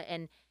media,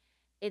 and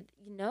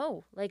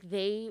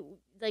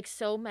like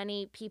so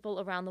many people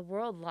around the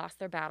world lost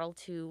their battle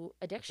to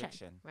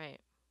addiction. Right.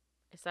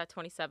 It's that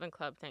 27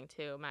 Club thing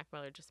too. Mac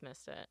Miller just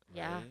missed it.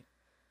 Yeah. Right?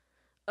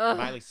 Ugh.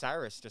 Miley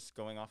Cyrus, just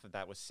going off of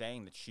that, was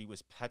saying that she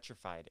was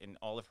petrified in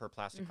all of her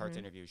Plastic Hearts Mhm.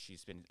 interviews.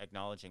 She's been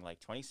acknowledging, like,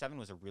 27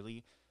 was a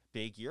really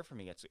big year for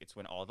me. It's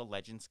when all the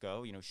legends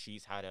go.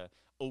 She's had a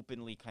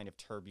openly kind of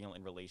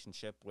turbulent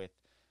relationship with,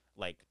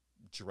 like,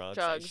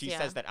 drugs. She yeah.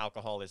 says that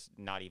alcohol is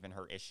not even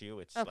her issue.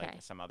 It's Okay.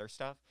 like some other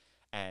stuff.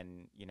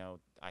 And,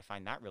 I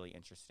find that really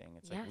interesting.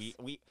 It's like Yes.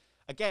 we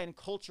again,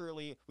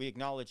 culturally, we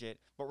acknowledge it,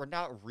 but we're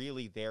not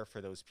really there for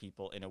those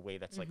people in a way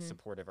that's, like, Mhm.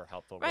 supportive or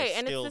helpful. Right, We're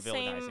and still it's the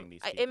villainizing same.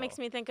 these It makes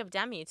people. me think of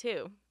Demi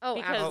too. Oh,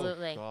 Because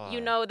absolutely. God.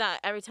 You know that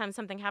every time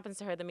something happens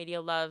to her, the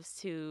media loves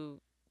to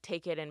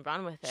take it and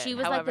run with it. She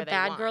was like however the they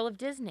bad want. girl of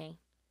Disney.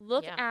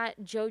 Look Yeah. at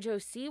JoJo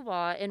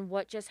Siwa and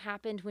what just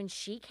happened when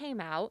she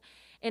came out,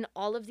 and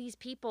all of these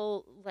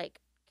people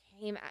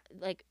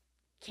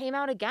came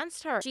out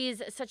against her.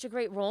 She's such a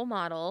great role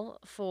model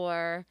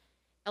for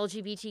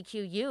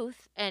LGBTQ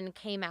youth, and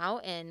came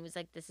out and was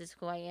like, "This is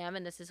who I am,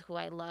 and this is who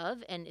I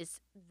love," and is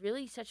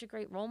really such a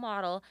great role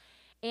model.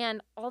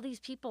 And all these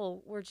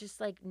people were just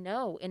like,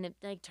 no, and it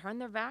like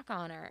turned their back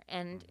on her,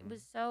 and it Mhm.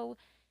 was so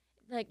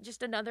like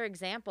just another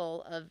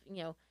example of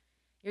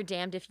you're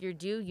damned if you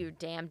do, you're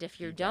damned if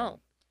you You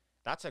don't.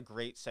 That's a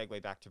great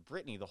segue back to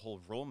Britney, the whole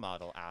role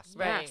model aspect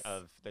Right.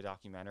 of the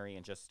documentary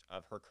and just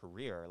of her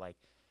career. Like,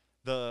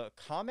 the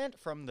comment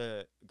from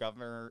the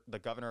governor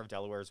of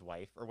Delaware's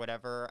wife or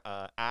whatever,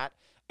 at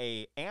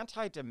a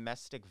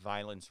anti-domestic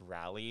violence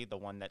rally, the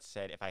one that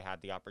said, if I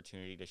had the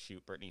opportunity to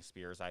shoot Britney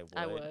Spears, I would.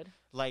 I would.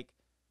 Like,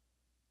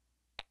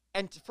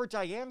 and for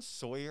Diane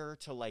Sawyer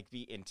to, like,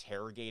 be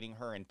interrogating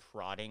her and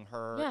prodding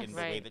her Yes. in the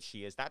way Right. that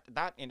she is,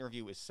 that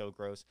interview is so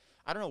gross.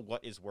 I don't know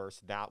what is worse,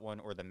 that one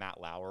or the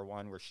Matt Lauer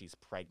one where she's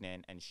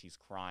pregnant and she's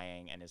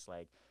crying and is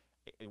like,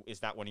 is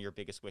that one of your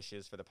biggest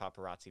wishes for the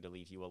paparazzi to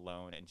leave you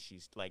alone? And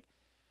she's like,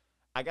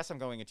 I guess I'm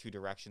going in two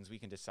directions. We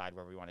can decide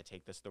where we want to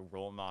take this, the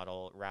role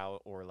model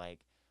route or, like,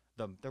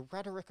 the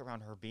rhetoric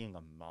around her being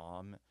a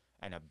mom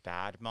and a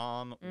bad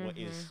mom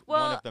is one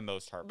Well, of the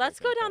most heartbreaking Let's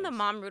go down the things.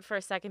 mom route for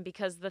a second,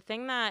 because the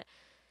thing that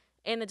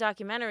in the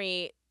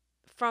documentary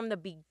from the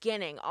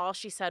beginning, all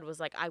she said was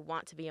like, I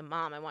want to be a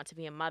mom. I want to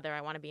be a mother.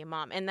 I want to be a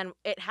mom. And then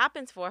it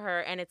happens for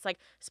her, and it's like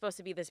supposed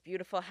to be this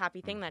beautiful,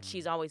 happy thing that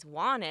she's always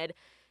wanted.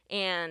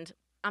 And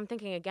I'm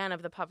thinking again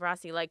of the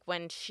paparazzi, like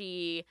when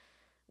she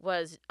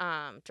was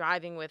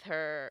driving with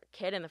her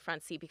kid in the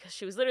front seat, because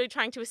she was literally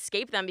trying to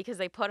escape them because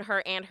they put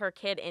her and her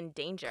kid in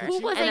danger.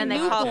 Who was and a then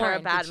they called her a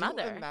newborn? bad Could you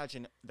mother.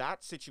 imagine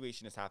that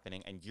situation is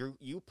happening and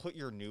you put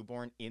your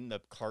newborn in the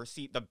car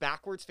seat, the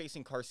backwards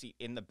facing car seat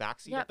in the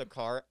back seat Yep. of the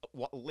car,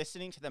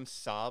 listening to them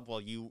sob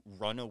while you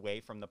run away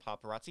from the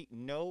paparazzi?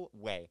 No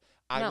way.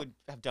 I No. would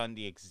have done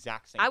the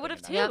exact same I thing would in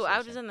have that too. I would have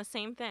situation. done the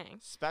same thing.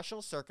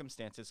 Special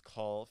circumstances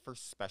call for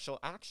special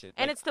action.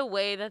 And Like, it's the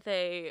way that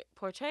they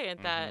portray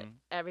it that Mhm.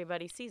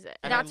 everybody sees it.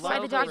 And I That's why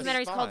love the her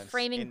documentary is called response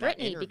Framing in that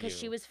Britney, because interview.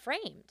 she was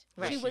framed.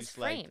 Right. She was She's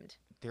like, framed.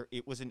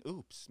 it was an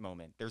oops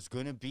moment. There's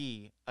gonna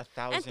be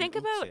 1,000 And think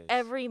about oopses.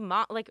 every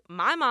mom, like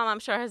my mom, I'm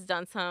sure has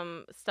done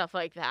some stuff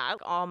like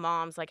that. All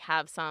moms like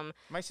have some,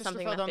 My sister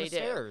something fell that down the they do.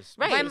 stairs.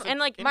 Right, when she and- was and,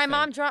 like, My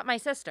mom infant. dropped my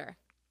sister.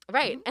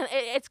 right. And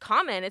it's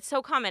common. It's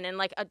so common. And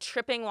like a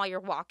tripping while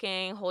you're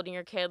walking, holding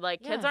your kid,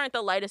 like kids Yeah. aren't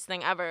the lightest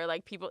thing ever.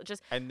 Like people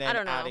just, And I then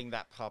don't know. adding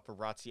that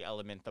paparazzi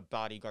element, the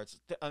bodyguards,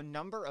 a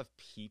number of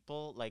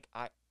people, like,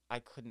 I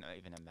couldn't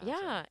even imagine.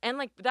 yeah. And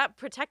like that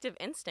protective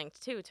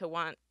instinct too, to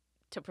want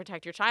to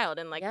protect your child.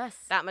 And like Yes.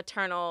 that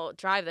maternal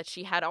drive that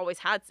she had always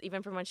had,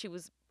 even from when she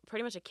was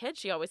pretty much a kid,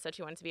 she always said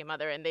she wanted to be a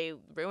mother, and they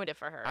ruined it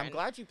for her. I'm And-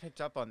 glad you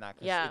picked up on that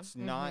because Yeah. it's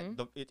not,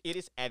 Mhm. it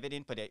is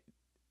evident, but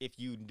if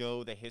you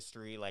know the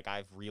history, like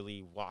I've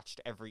really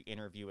watched every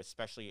interview,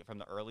 especially from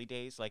the early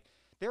days, like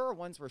there are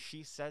ones where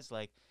she says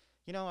like,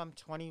 you know, I'm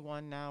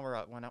 21 now,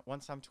 or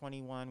once I'm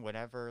 21,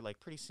 whatever, like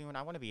pretty soon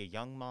I want to be a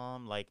young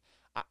mom. Like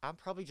I'm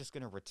probably just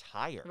gonna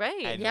retire,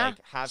 Right. and Yeah.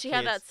 like have She kids.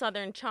 had that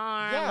Southern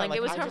charm. Yeah, Like, like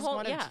it was I her just whole,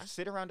 want to yeah.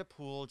 sit around a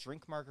pool,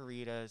 drink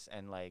margaritas,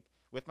 and like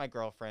with my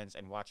girlfriends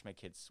and watch my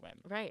kids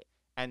swim. Right.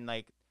 And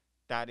like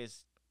that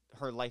is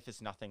her life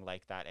is nothing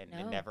like that, and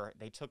it No. never.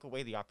 They took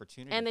away the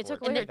opportunity, And they for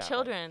took it to away be her that way.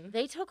 children.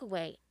 They took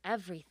away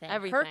everything. Her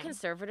Everything.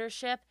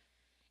 conservatorship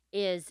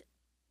is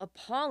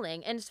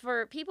appalling. And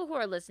for people who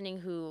are listening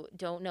who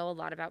don't know a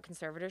lot about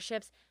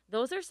conservatorships,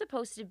 those are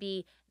supposed to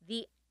be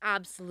the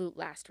absolute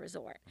last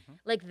resort. Mhm.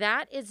 Like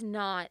that is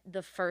not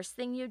the first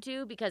thing you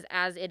do, because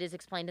as it is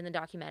explained in the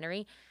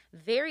documentary,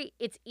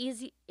 it's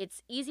easy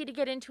to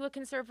get into a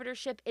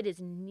conservatorship. It is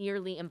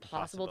nearly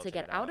impossible to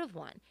get out of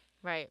one.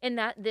 Right. And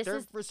that this They're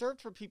is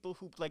reserved for people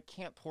who like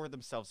can't pour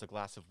themselves a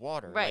glass of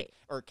water, Right. like,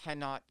 or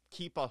cannot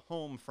keep a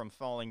home from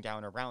falling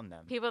down around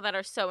them. People that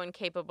are so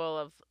incapable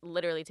of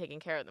literally taking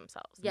care of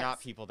themselves. Yes.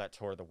 Not people that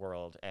tour the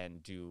world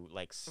and do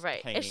like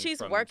Right. hanging If she's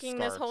from working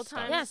this scarves whole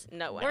stunts. time, Yes,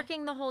 no way.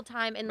 working the whole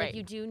time, and like Right.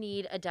 you do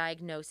need a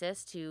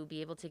diagnosis to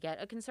be able to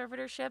get a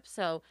conservatorship.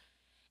 So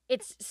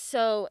it's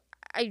so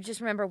I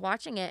just remember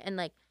watching it, and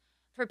like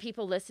for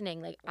people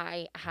listening, like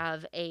I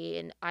have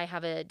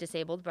a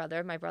disabled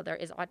brother. My brother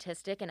is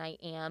autistic, and I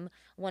am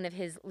one of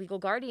his legal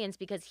guardians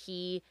because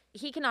he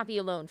cannot be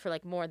alone for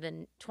like more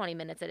than 20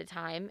 minutes at a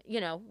time. You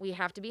know, we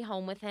have to be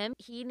home with him.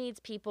 He needs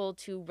people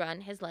to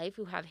run his life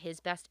who have his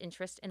best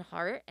interest in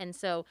heart. And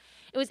so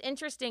it was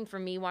interesting for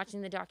me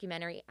watching the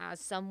documentary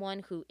as someone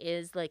who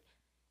is like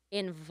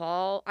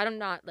involved. I'm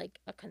not like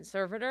a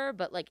conservator,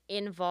 but like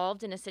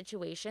involved in a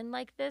situation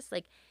like this.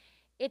 Like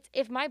it's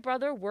if my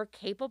brother were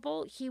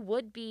capable, we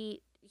wouldn't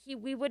be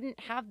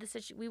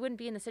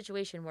in the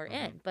situation we're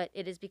in. But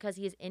it is because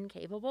he is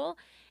incapable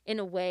in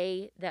a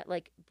way that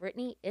like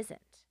Brittany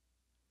isn't.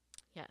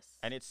 Yes.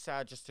 And it's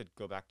sad just to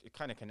go back,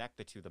 kind of connect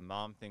the two, the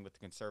mom thing with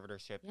the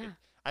conservatorship. Yeah.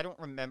 I don't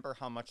remember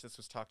how much this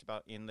was talked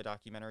about in the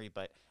documentary,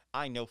 but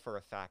I know for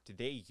a fact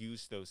they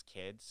use those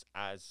kids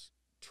as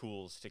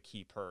tools to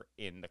keep her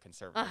in the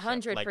conservatorship.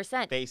 100%.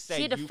 Like, they say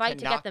She had to you fight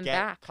to get cannot them get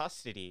back.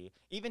 custody,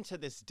 even to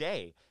this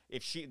day.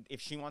 If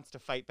she wants to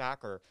fight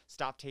back or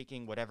stop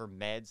taking whatever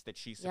meds that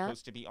she's Yep.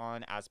 supposed to be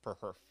on, as per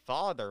her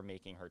father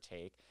making her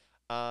take,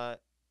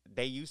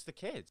 they use the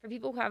kids. For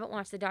people who haven't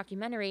watched the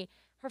documentary,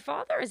 her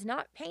father is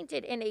not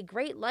painted in a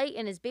great light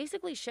and is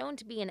basically shown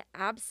to be an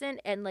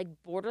absent and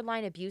like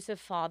borderline abusive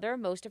father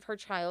most of her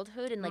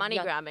childhood and like Money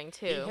young- grabbing He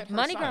too. hit her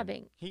Money son.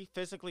 grabbing. He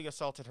physically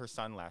assaulted her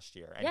son last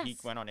year, and he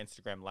Yes. went on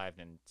Instagram Live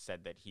and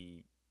said that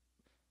he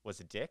was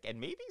a dick, and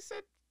maybe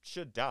said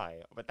should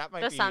die. But that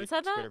might The be son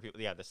said that? Twitter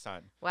people. Yeah, the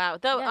son. Wow.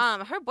 Though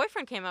Yes. her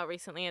boyfriend came out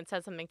recently and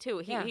said something too.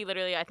 He Yeah. he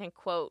literally, I think,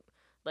 quote,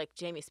 like,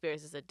 Jamie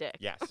Spears is a dick.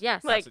 Yes.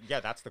 Yes. Like,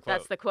 that's the quote.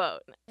 That's the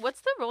quote. What's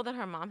the role that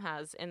her mom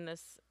has in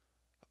this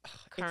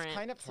current It's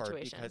kind of hard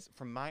situation? because,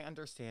 from my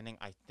understanding,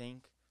 I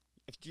think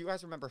do you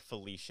guys remember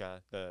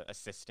Felicia, the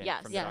assistant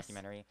Yes. from the Yes.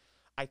 documentary?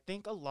 I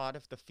think a lot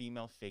of the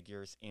female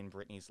figures in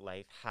Britney's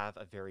life have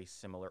a very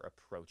similar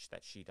approach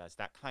that she does.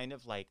 That kind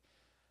of like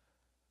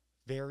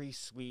very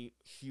sweet,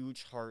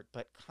 huge heart,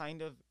 but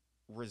kind of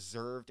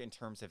reserved in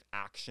terms of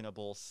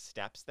actionable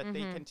steps that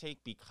they Mhm. can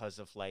take because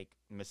of like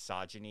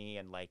misogyny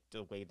and like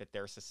the way that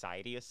their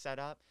society is set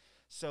up.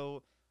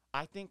 So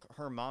I think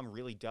her mom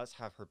really does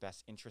have her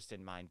best interest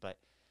in mind, but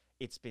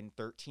it's been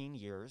 13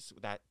 years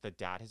that the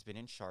dad has been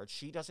in charge.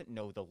 She doesn't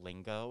know the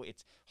lingo.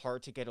 It's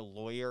hard to get a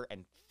lawyer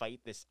and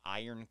fight this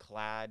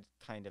ironclad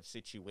kind of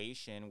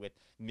situation with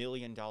 $1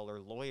 million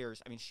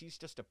lawyers. I mean, she's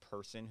just a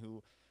person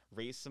who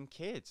raised some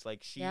kids.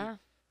 Like Yeah.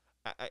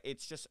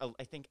 it's just,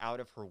 I think, out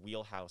of her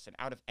wheelhouse and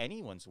out of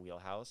anyone's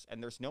wheelhouse,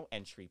 and there's no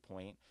entry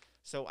point.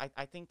 So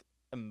I think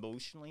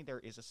emotionally there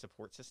is a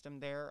support system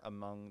there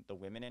among the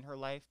women in her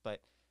life,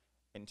 but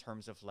in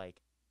terms of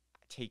like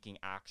taking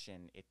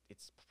action,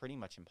 it's pretty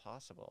much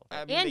impossible.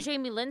 I mean, And they-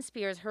 Jamie Lynn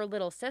Spears, her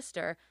little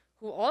sister,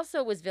 who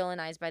also was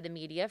villainized by the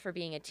media for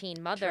being a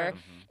teen mother.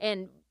 Mhm.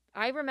 And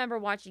I remember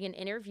watching an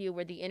interview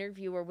where the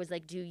interviewer was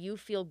like, "Do you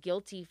feel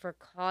guilty for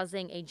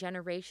causing a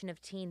generation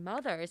of teen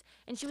mothers?"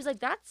 And she was like,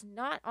 "That's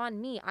not on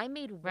me. I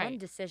made one Right.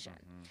 decision."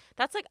 Mhm.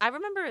 That's like, I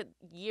remember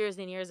years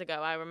and years ago,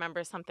 I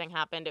remember something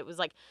happened. It was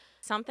like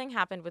something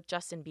happened with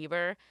Justin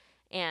Bieber,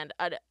 and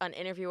an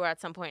interviewer at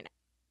some point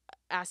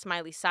asked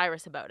Miley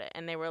Cyrus about it,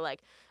 and they were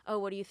like, "Oh,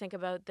 what do you think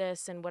about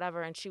this and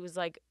whatever?" And she was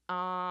like,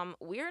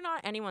 we're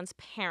not anyone's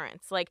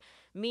parents. Like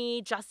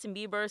me, Justin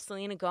Bieber,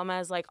 Selena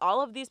Gomez, like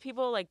all of these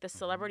people, like the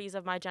celebrities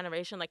of my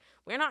generation, like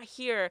we're not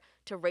here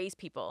to raise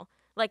people.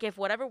 Like if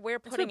whatever we're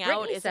That's what putting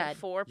out Britney isn't said.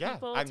 for Yeah,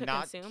 people I'm to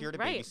not consume, here to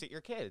right? babysit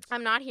your kids.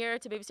 I'm not here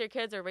to babysit your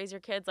kids or raise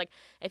your kids. Like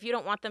if you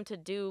don't want them to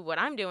do what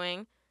I'm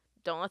doing,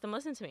 don't let them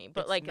listen to me.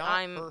 But it's like not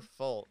I'm her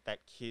fault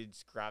that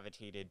kids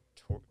gravitated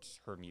towards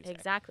her music.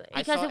 exactly. I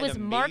Because saw it was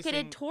an marketed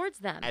amazing- towards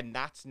them. And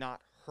that's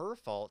not her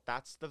fault.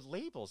 That's the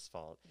label's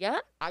fault.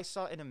 Yep. I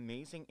saw an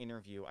amazing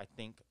interview, I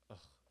think,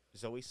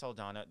 Zoe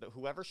Saldana,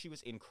 whoever she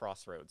was in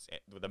Crossroads,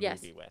 the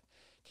Yes. movie with,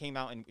 came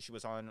out and she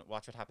was on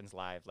Watch What Happens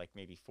Live like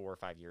maybe 4 or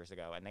 5 years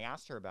ago. And they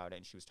asked her about it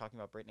and she was talking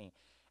about Britney.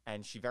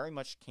 And she very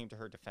much came to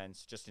her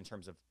defense just in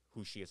terms of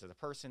who she is as a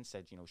person,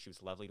 said, she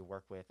was lovely to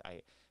work with.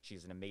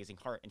 She's an amazing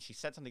heart. And she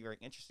said something very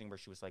interesting where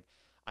she was like,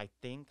 I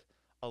think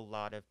a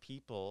lot of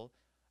people,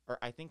 or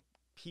I think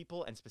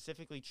people and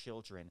specifically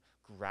children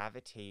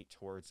gravitate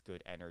towards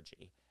good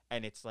energy.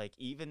 And it's like,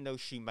 even though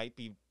she might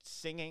be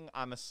singing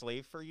I'm a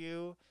slave for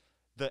you,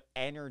 the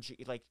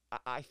energy, like,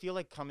 I feel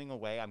like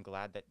I'm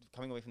glad that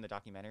coming away from the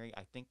documentary,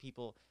 I think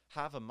people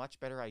have a much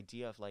better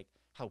idea of like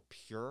how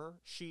pure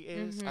she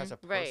is as a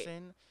Right.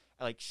 person.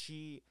 Like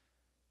she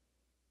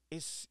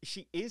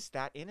is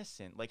that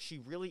innocent. Like she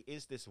really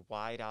is this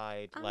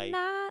wide-eyed, I'm like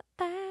not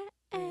that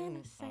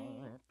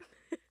innocent.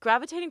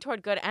 Gravitating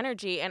toward good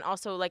energy, and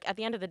also like at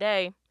the end of the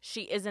day,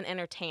 she is an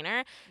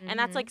entertainer, and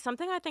that's like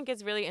something I think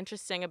is really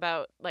interesting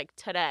about like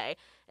today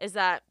is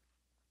that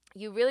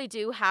you really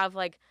do have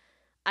like,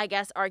 I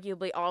guess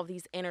arguably all of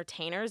these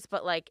entertainers,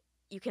 but like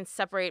you can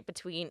separate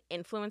between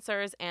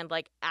influencers and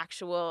like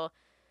actual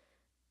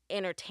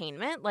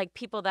entertainment, like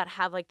people that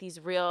have like these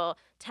real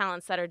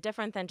talents that are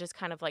different than just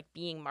kind of like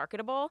being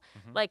marketable,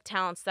 like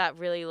talents that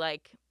really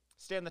like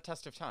stand the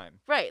test of time.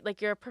 right,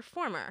 like you're a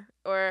performer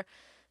or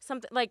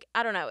something. Like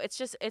I don't know,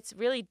 it's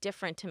really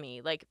different to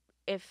me. Like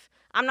if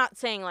I'm not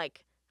saying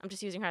like, I'm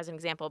just using her as an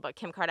example, but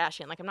Kim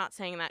Kardashian, like I'm not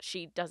saying that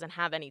she doesn't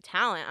have any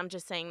talent. I'm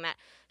just saying that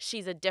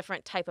she's a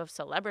different type of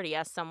celebrity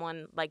as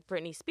someone like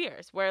Britney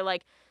Spears, where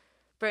like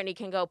Britney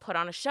can go put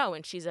on a show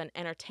and she's an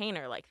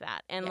entertainer like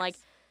that. And like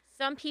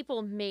some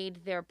people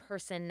made their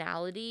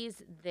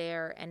personalities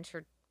their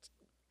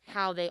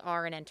how they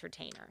are an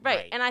entertainer.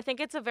 right. And I think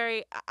it's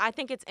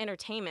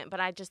entertainment, but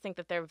I just think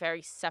that they're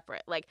very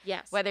separate. Like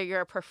whether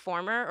you're a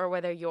performer or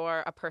whether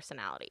you're a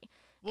personality.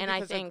 Well, and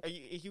I because, think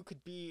like, you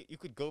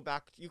could go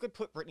back, you could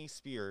put Britney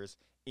Spears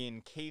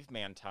in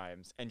caveman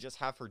times and just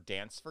have her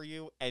dance for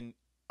you, and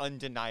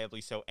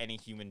undeniably so any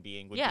human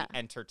being would be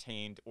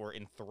entertained or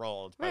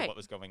enthralled by what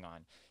was going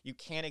on. You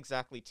can't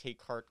exactly take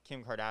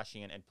Kim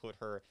Kardashian and put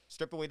her,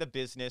 strip away the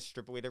business,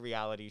 strip away the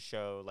reality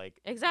show,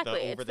 like exactly. the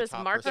It's this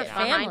over-the-top market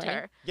personality. behind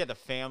her. Yeah, the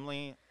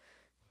family.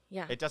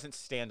 Yeah. It doesn't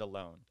stand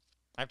alone.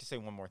 I have to say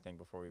one more thing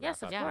before we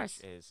wrap up. Of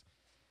course.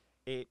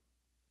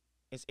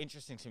 It's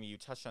interesting to me, you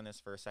touched on this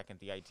for a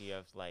second, the idea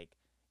of like,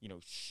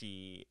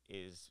 she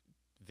is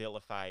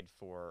vilified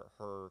for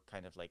her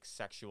kind of like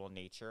sexual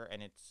nature,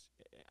 and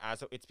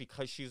it's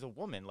because she's a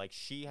woman. Like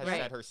she has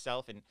said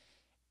herself in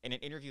an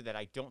interview that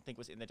I don't think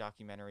was in the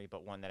documentary,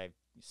 but one that I've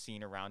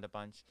seen around a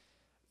bunch,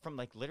 from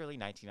like literally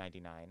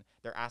 1999.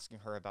 They're asking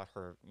her about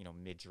her,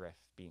 midriff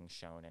being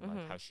shown and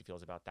like how she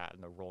feels about that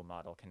and the role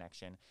model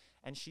connection.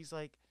 And she's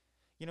like,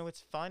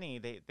 it's funny.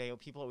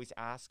 People always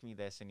ask me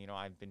this, and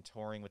I've been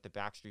touring with the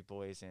Backstreet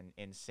Boys and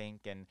NSYNC,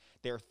 and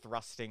they're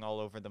thrusting all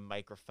over the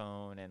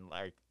microphone and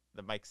like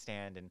the mic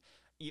stand. And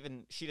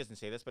even she doesn't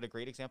say this, but a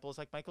great example is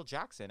like Michael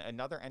Jackson,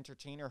 another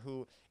entertainer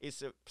who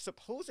is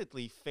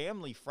supposedly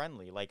family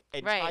friendly. Like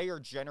entire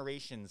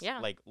generations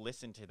like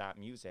listen to that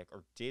music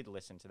or did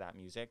listen to that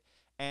music,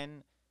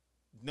 and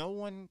no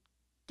one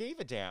gave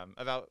a damn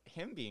about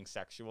him being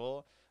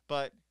sexual.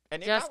 But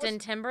Justin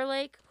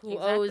Timberlake, who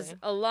owes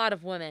a lot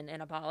of women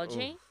an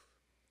apology. Oof,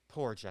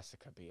 poor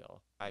Jessica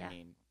Biel. I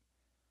mean,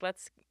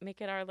 let's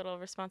make it our little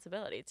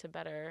responsibility to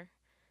better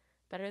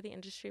the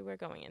industry we're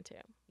going into.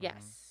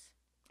 Yes.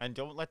 And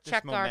don't let this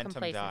Check our momentum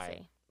complacency.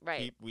 die.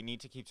 Right. We need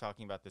to keep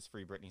talking about this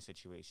Free Britney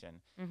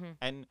situation.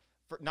 And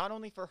not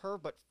only for her,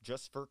 but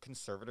just for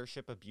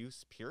conservatorship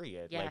abuse,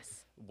 period. Yes.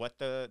 Like what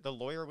the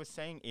lawyer was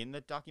saying in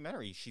the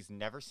documentary, she's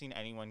never seen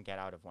anyone get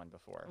out of one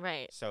before.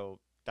 Right. So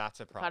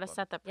that's a problem. Got to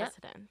set the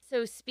precedent.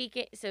 So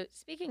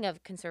speaking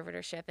of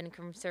conservatorship and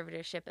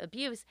conservatorship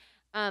abuse,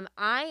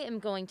 I am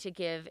going to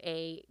give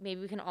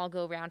maybe we can all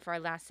go around for our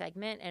last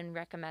segment and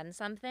recommend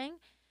something.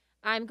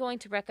 I'm going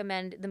to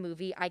recommend the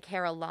movie I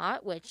Care a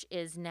Lot, which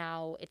is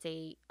now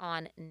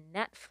on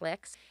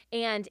Netflix,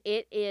 and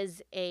it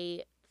is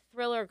a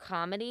thriller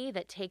comedy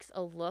that takes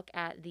a look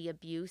at the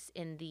abuse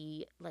in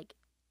the like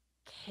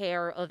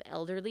care of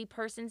elderly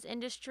persons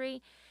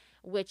industry,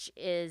 which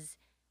is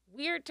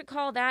weird to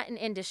call that an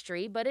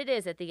industry, but it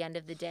is at the end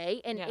of the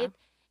day. And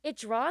it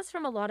draws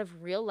from a lot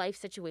of real life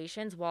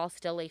situations while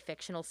still a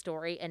fictional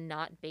story and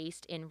not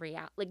based in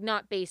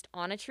not based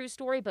on a true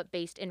story, but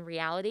based in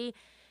reality.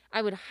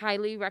 I would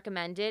highly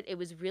recommend it. It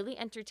was really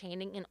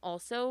entertaining, and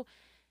also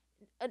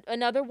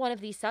another one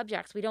of these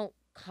subjects we don't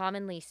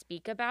commonly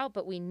speak about,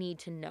 but we need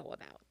to know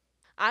about.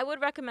 I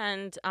would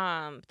recommend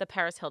the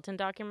Paris Hilton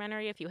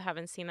documentary if you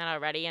haven't seen that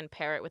already, and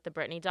pair it with the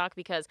Britney doc,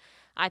 because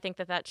I think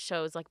that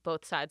shows like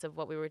both sides of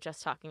what we were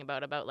just talking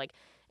about like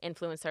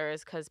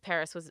influencers, because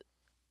Paris was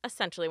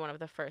essentially one of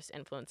the first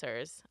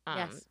influencers,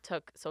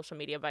 took social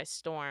media by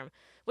storm,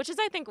 which is,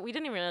 I think, we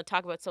didn't even really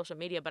talk about social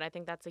media, but I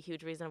think that's a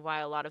huge reason why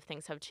a lot of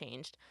things have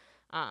changed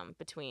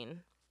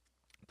between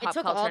pop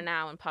culture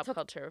now and pop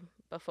culture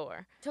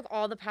before. Took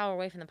all the power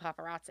away from the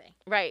paparazzi.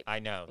 Right. I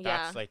know.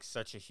 That's like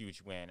such a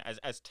huge win.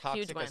 As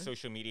toxic as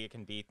social media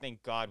can be,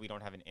 thank God we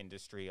don't have an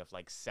industry of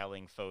like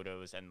selling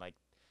photos and like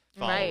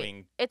following.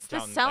 Right. It's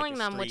down, the selling the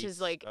them, which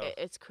is like,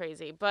 it's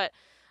crazy. But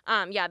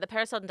the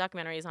Paris Hilton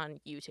documentary is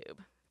on YouTube.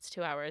 It's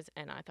 2 hours,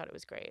 and I thought it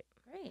was great.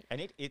 Great.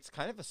 And it's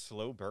kind of a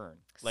slow burn.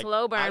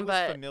 Slow burn, I was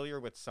but familiar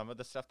with some of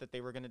the stuff that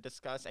they were going to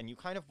discuss, and you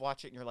kind of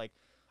watch it and you're like,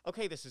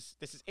 okay, this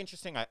is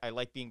interesting. I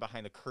like being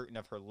behind the curtain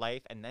of her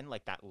life, and then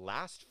like that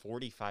last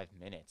 45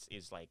 minutes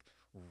is like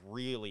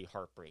really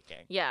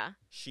heartbreaking. yeah,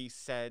 She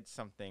said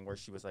something where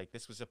she was like,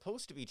 this was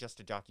supposed to be just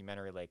a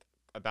documentary like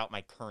about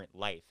my current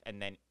life, and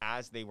then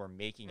as they were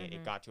making it,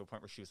 it got to a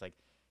point where she was like,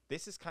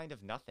 this is kind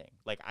of nothing.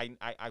 Like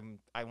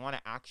I want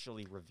to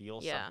actually reveal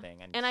yeah.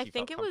 something, And I she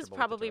think felt it was comfortable with the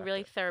probably really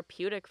director.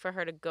 therapeutic for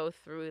her to go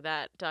through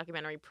that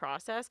documentary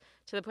process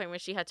to the point where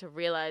she had to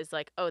realize,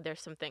 like, oh,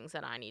 there's some things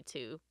that I need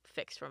to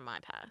fix from my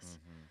past.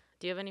 Mhm.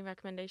 Do you have any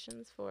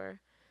recommendations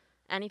for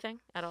anything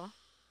at all?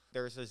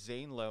 There's a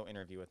Zane Lowe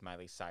interview with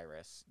Miley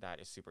Cyrus that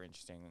is super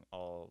interesting,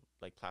 all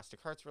like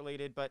Plastic Hearts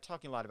related, but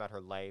talking a lot about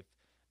her life.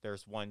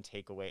 There's one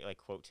takeaway, like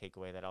quote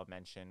takeaway that I'll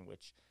mention,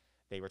 which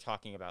they were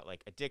talking about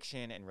like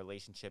addiction and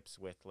relationships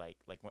with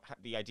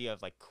the idea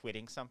of like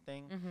quitting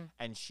something. Mm-hmm.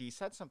 And she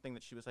said something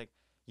that she was like,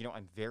 you know,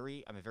 I'm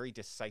a very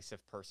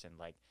decisive person.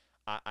 Like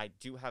I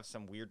do have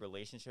some weird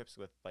relationships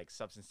with like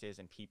substances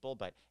and people,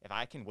 but if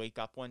I can wake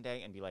up one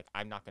day and be like,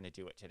 I'm not going to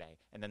do it today,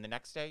 and then the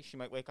next day she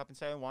might wake up and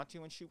say I want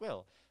to, and she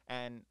will.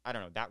 And I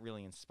don't know, that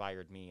really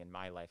inspired me in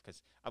my life,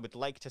 because I would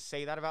like to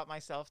say that about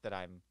myself, that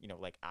I'm, you know,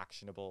 like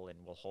actionable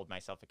and will hold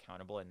myself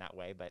accountable in that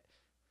way. But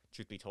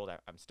truth be told,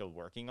 I'm still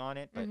working on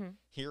it. But Mhm.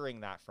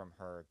 hearing that from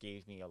her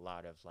gave me a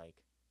lot of like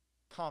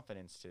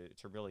confidence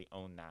to really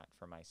own that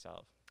for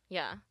myself.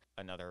 Yeah.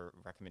 Another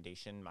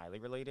recommendation, Miley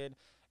related.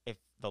 If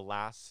the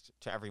last,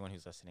 to everyone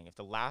who's listening, if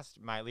the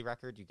last Miley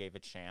record you gave a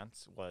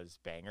chance was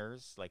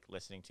Bangers, like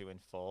listening to in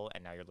full,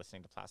 and now you're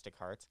listening to Plastic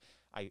Hearts,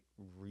 I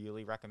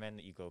really recommend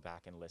that you go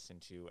back and listen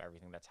to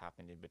everything that's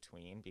happened in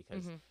between,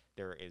 because Mhm.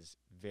 there is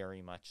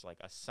very much like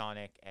a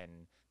sonic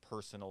and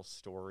personal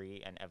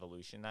story and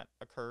evolution that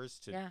occurs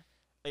to Yeah.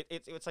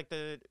 it's like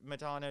the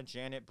Madonna,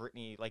 Janet,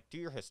 Britney, like do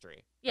your history.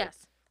 Like,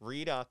 Yes.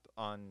 read up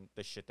on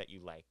the shit that you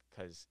like,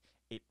 because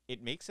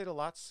it makes it a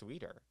lot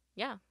sweeter.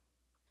 Yeah.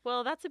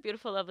 Well, that's a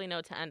beautiful, lovely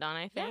note to end on,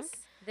 I think.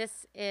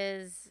 Yes.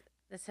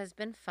 This has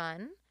been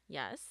fun.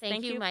 Yes.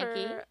 Thank you,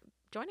 Mikey. for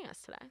joining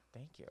us today.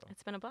 Thank you.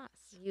 It's been a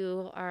blast.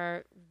 You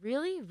are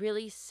really,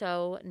 really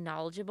so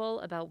knowledgeable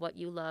about what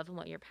you love and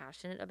what you're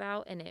passionate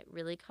about, and it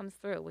really comes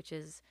through, which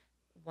is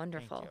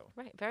wonderful. Thank you.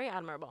 Right. Very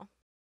admirable.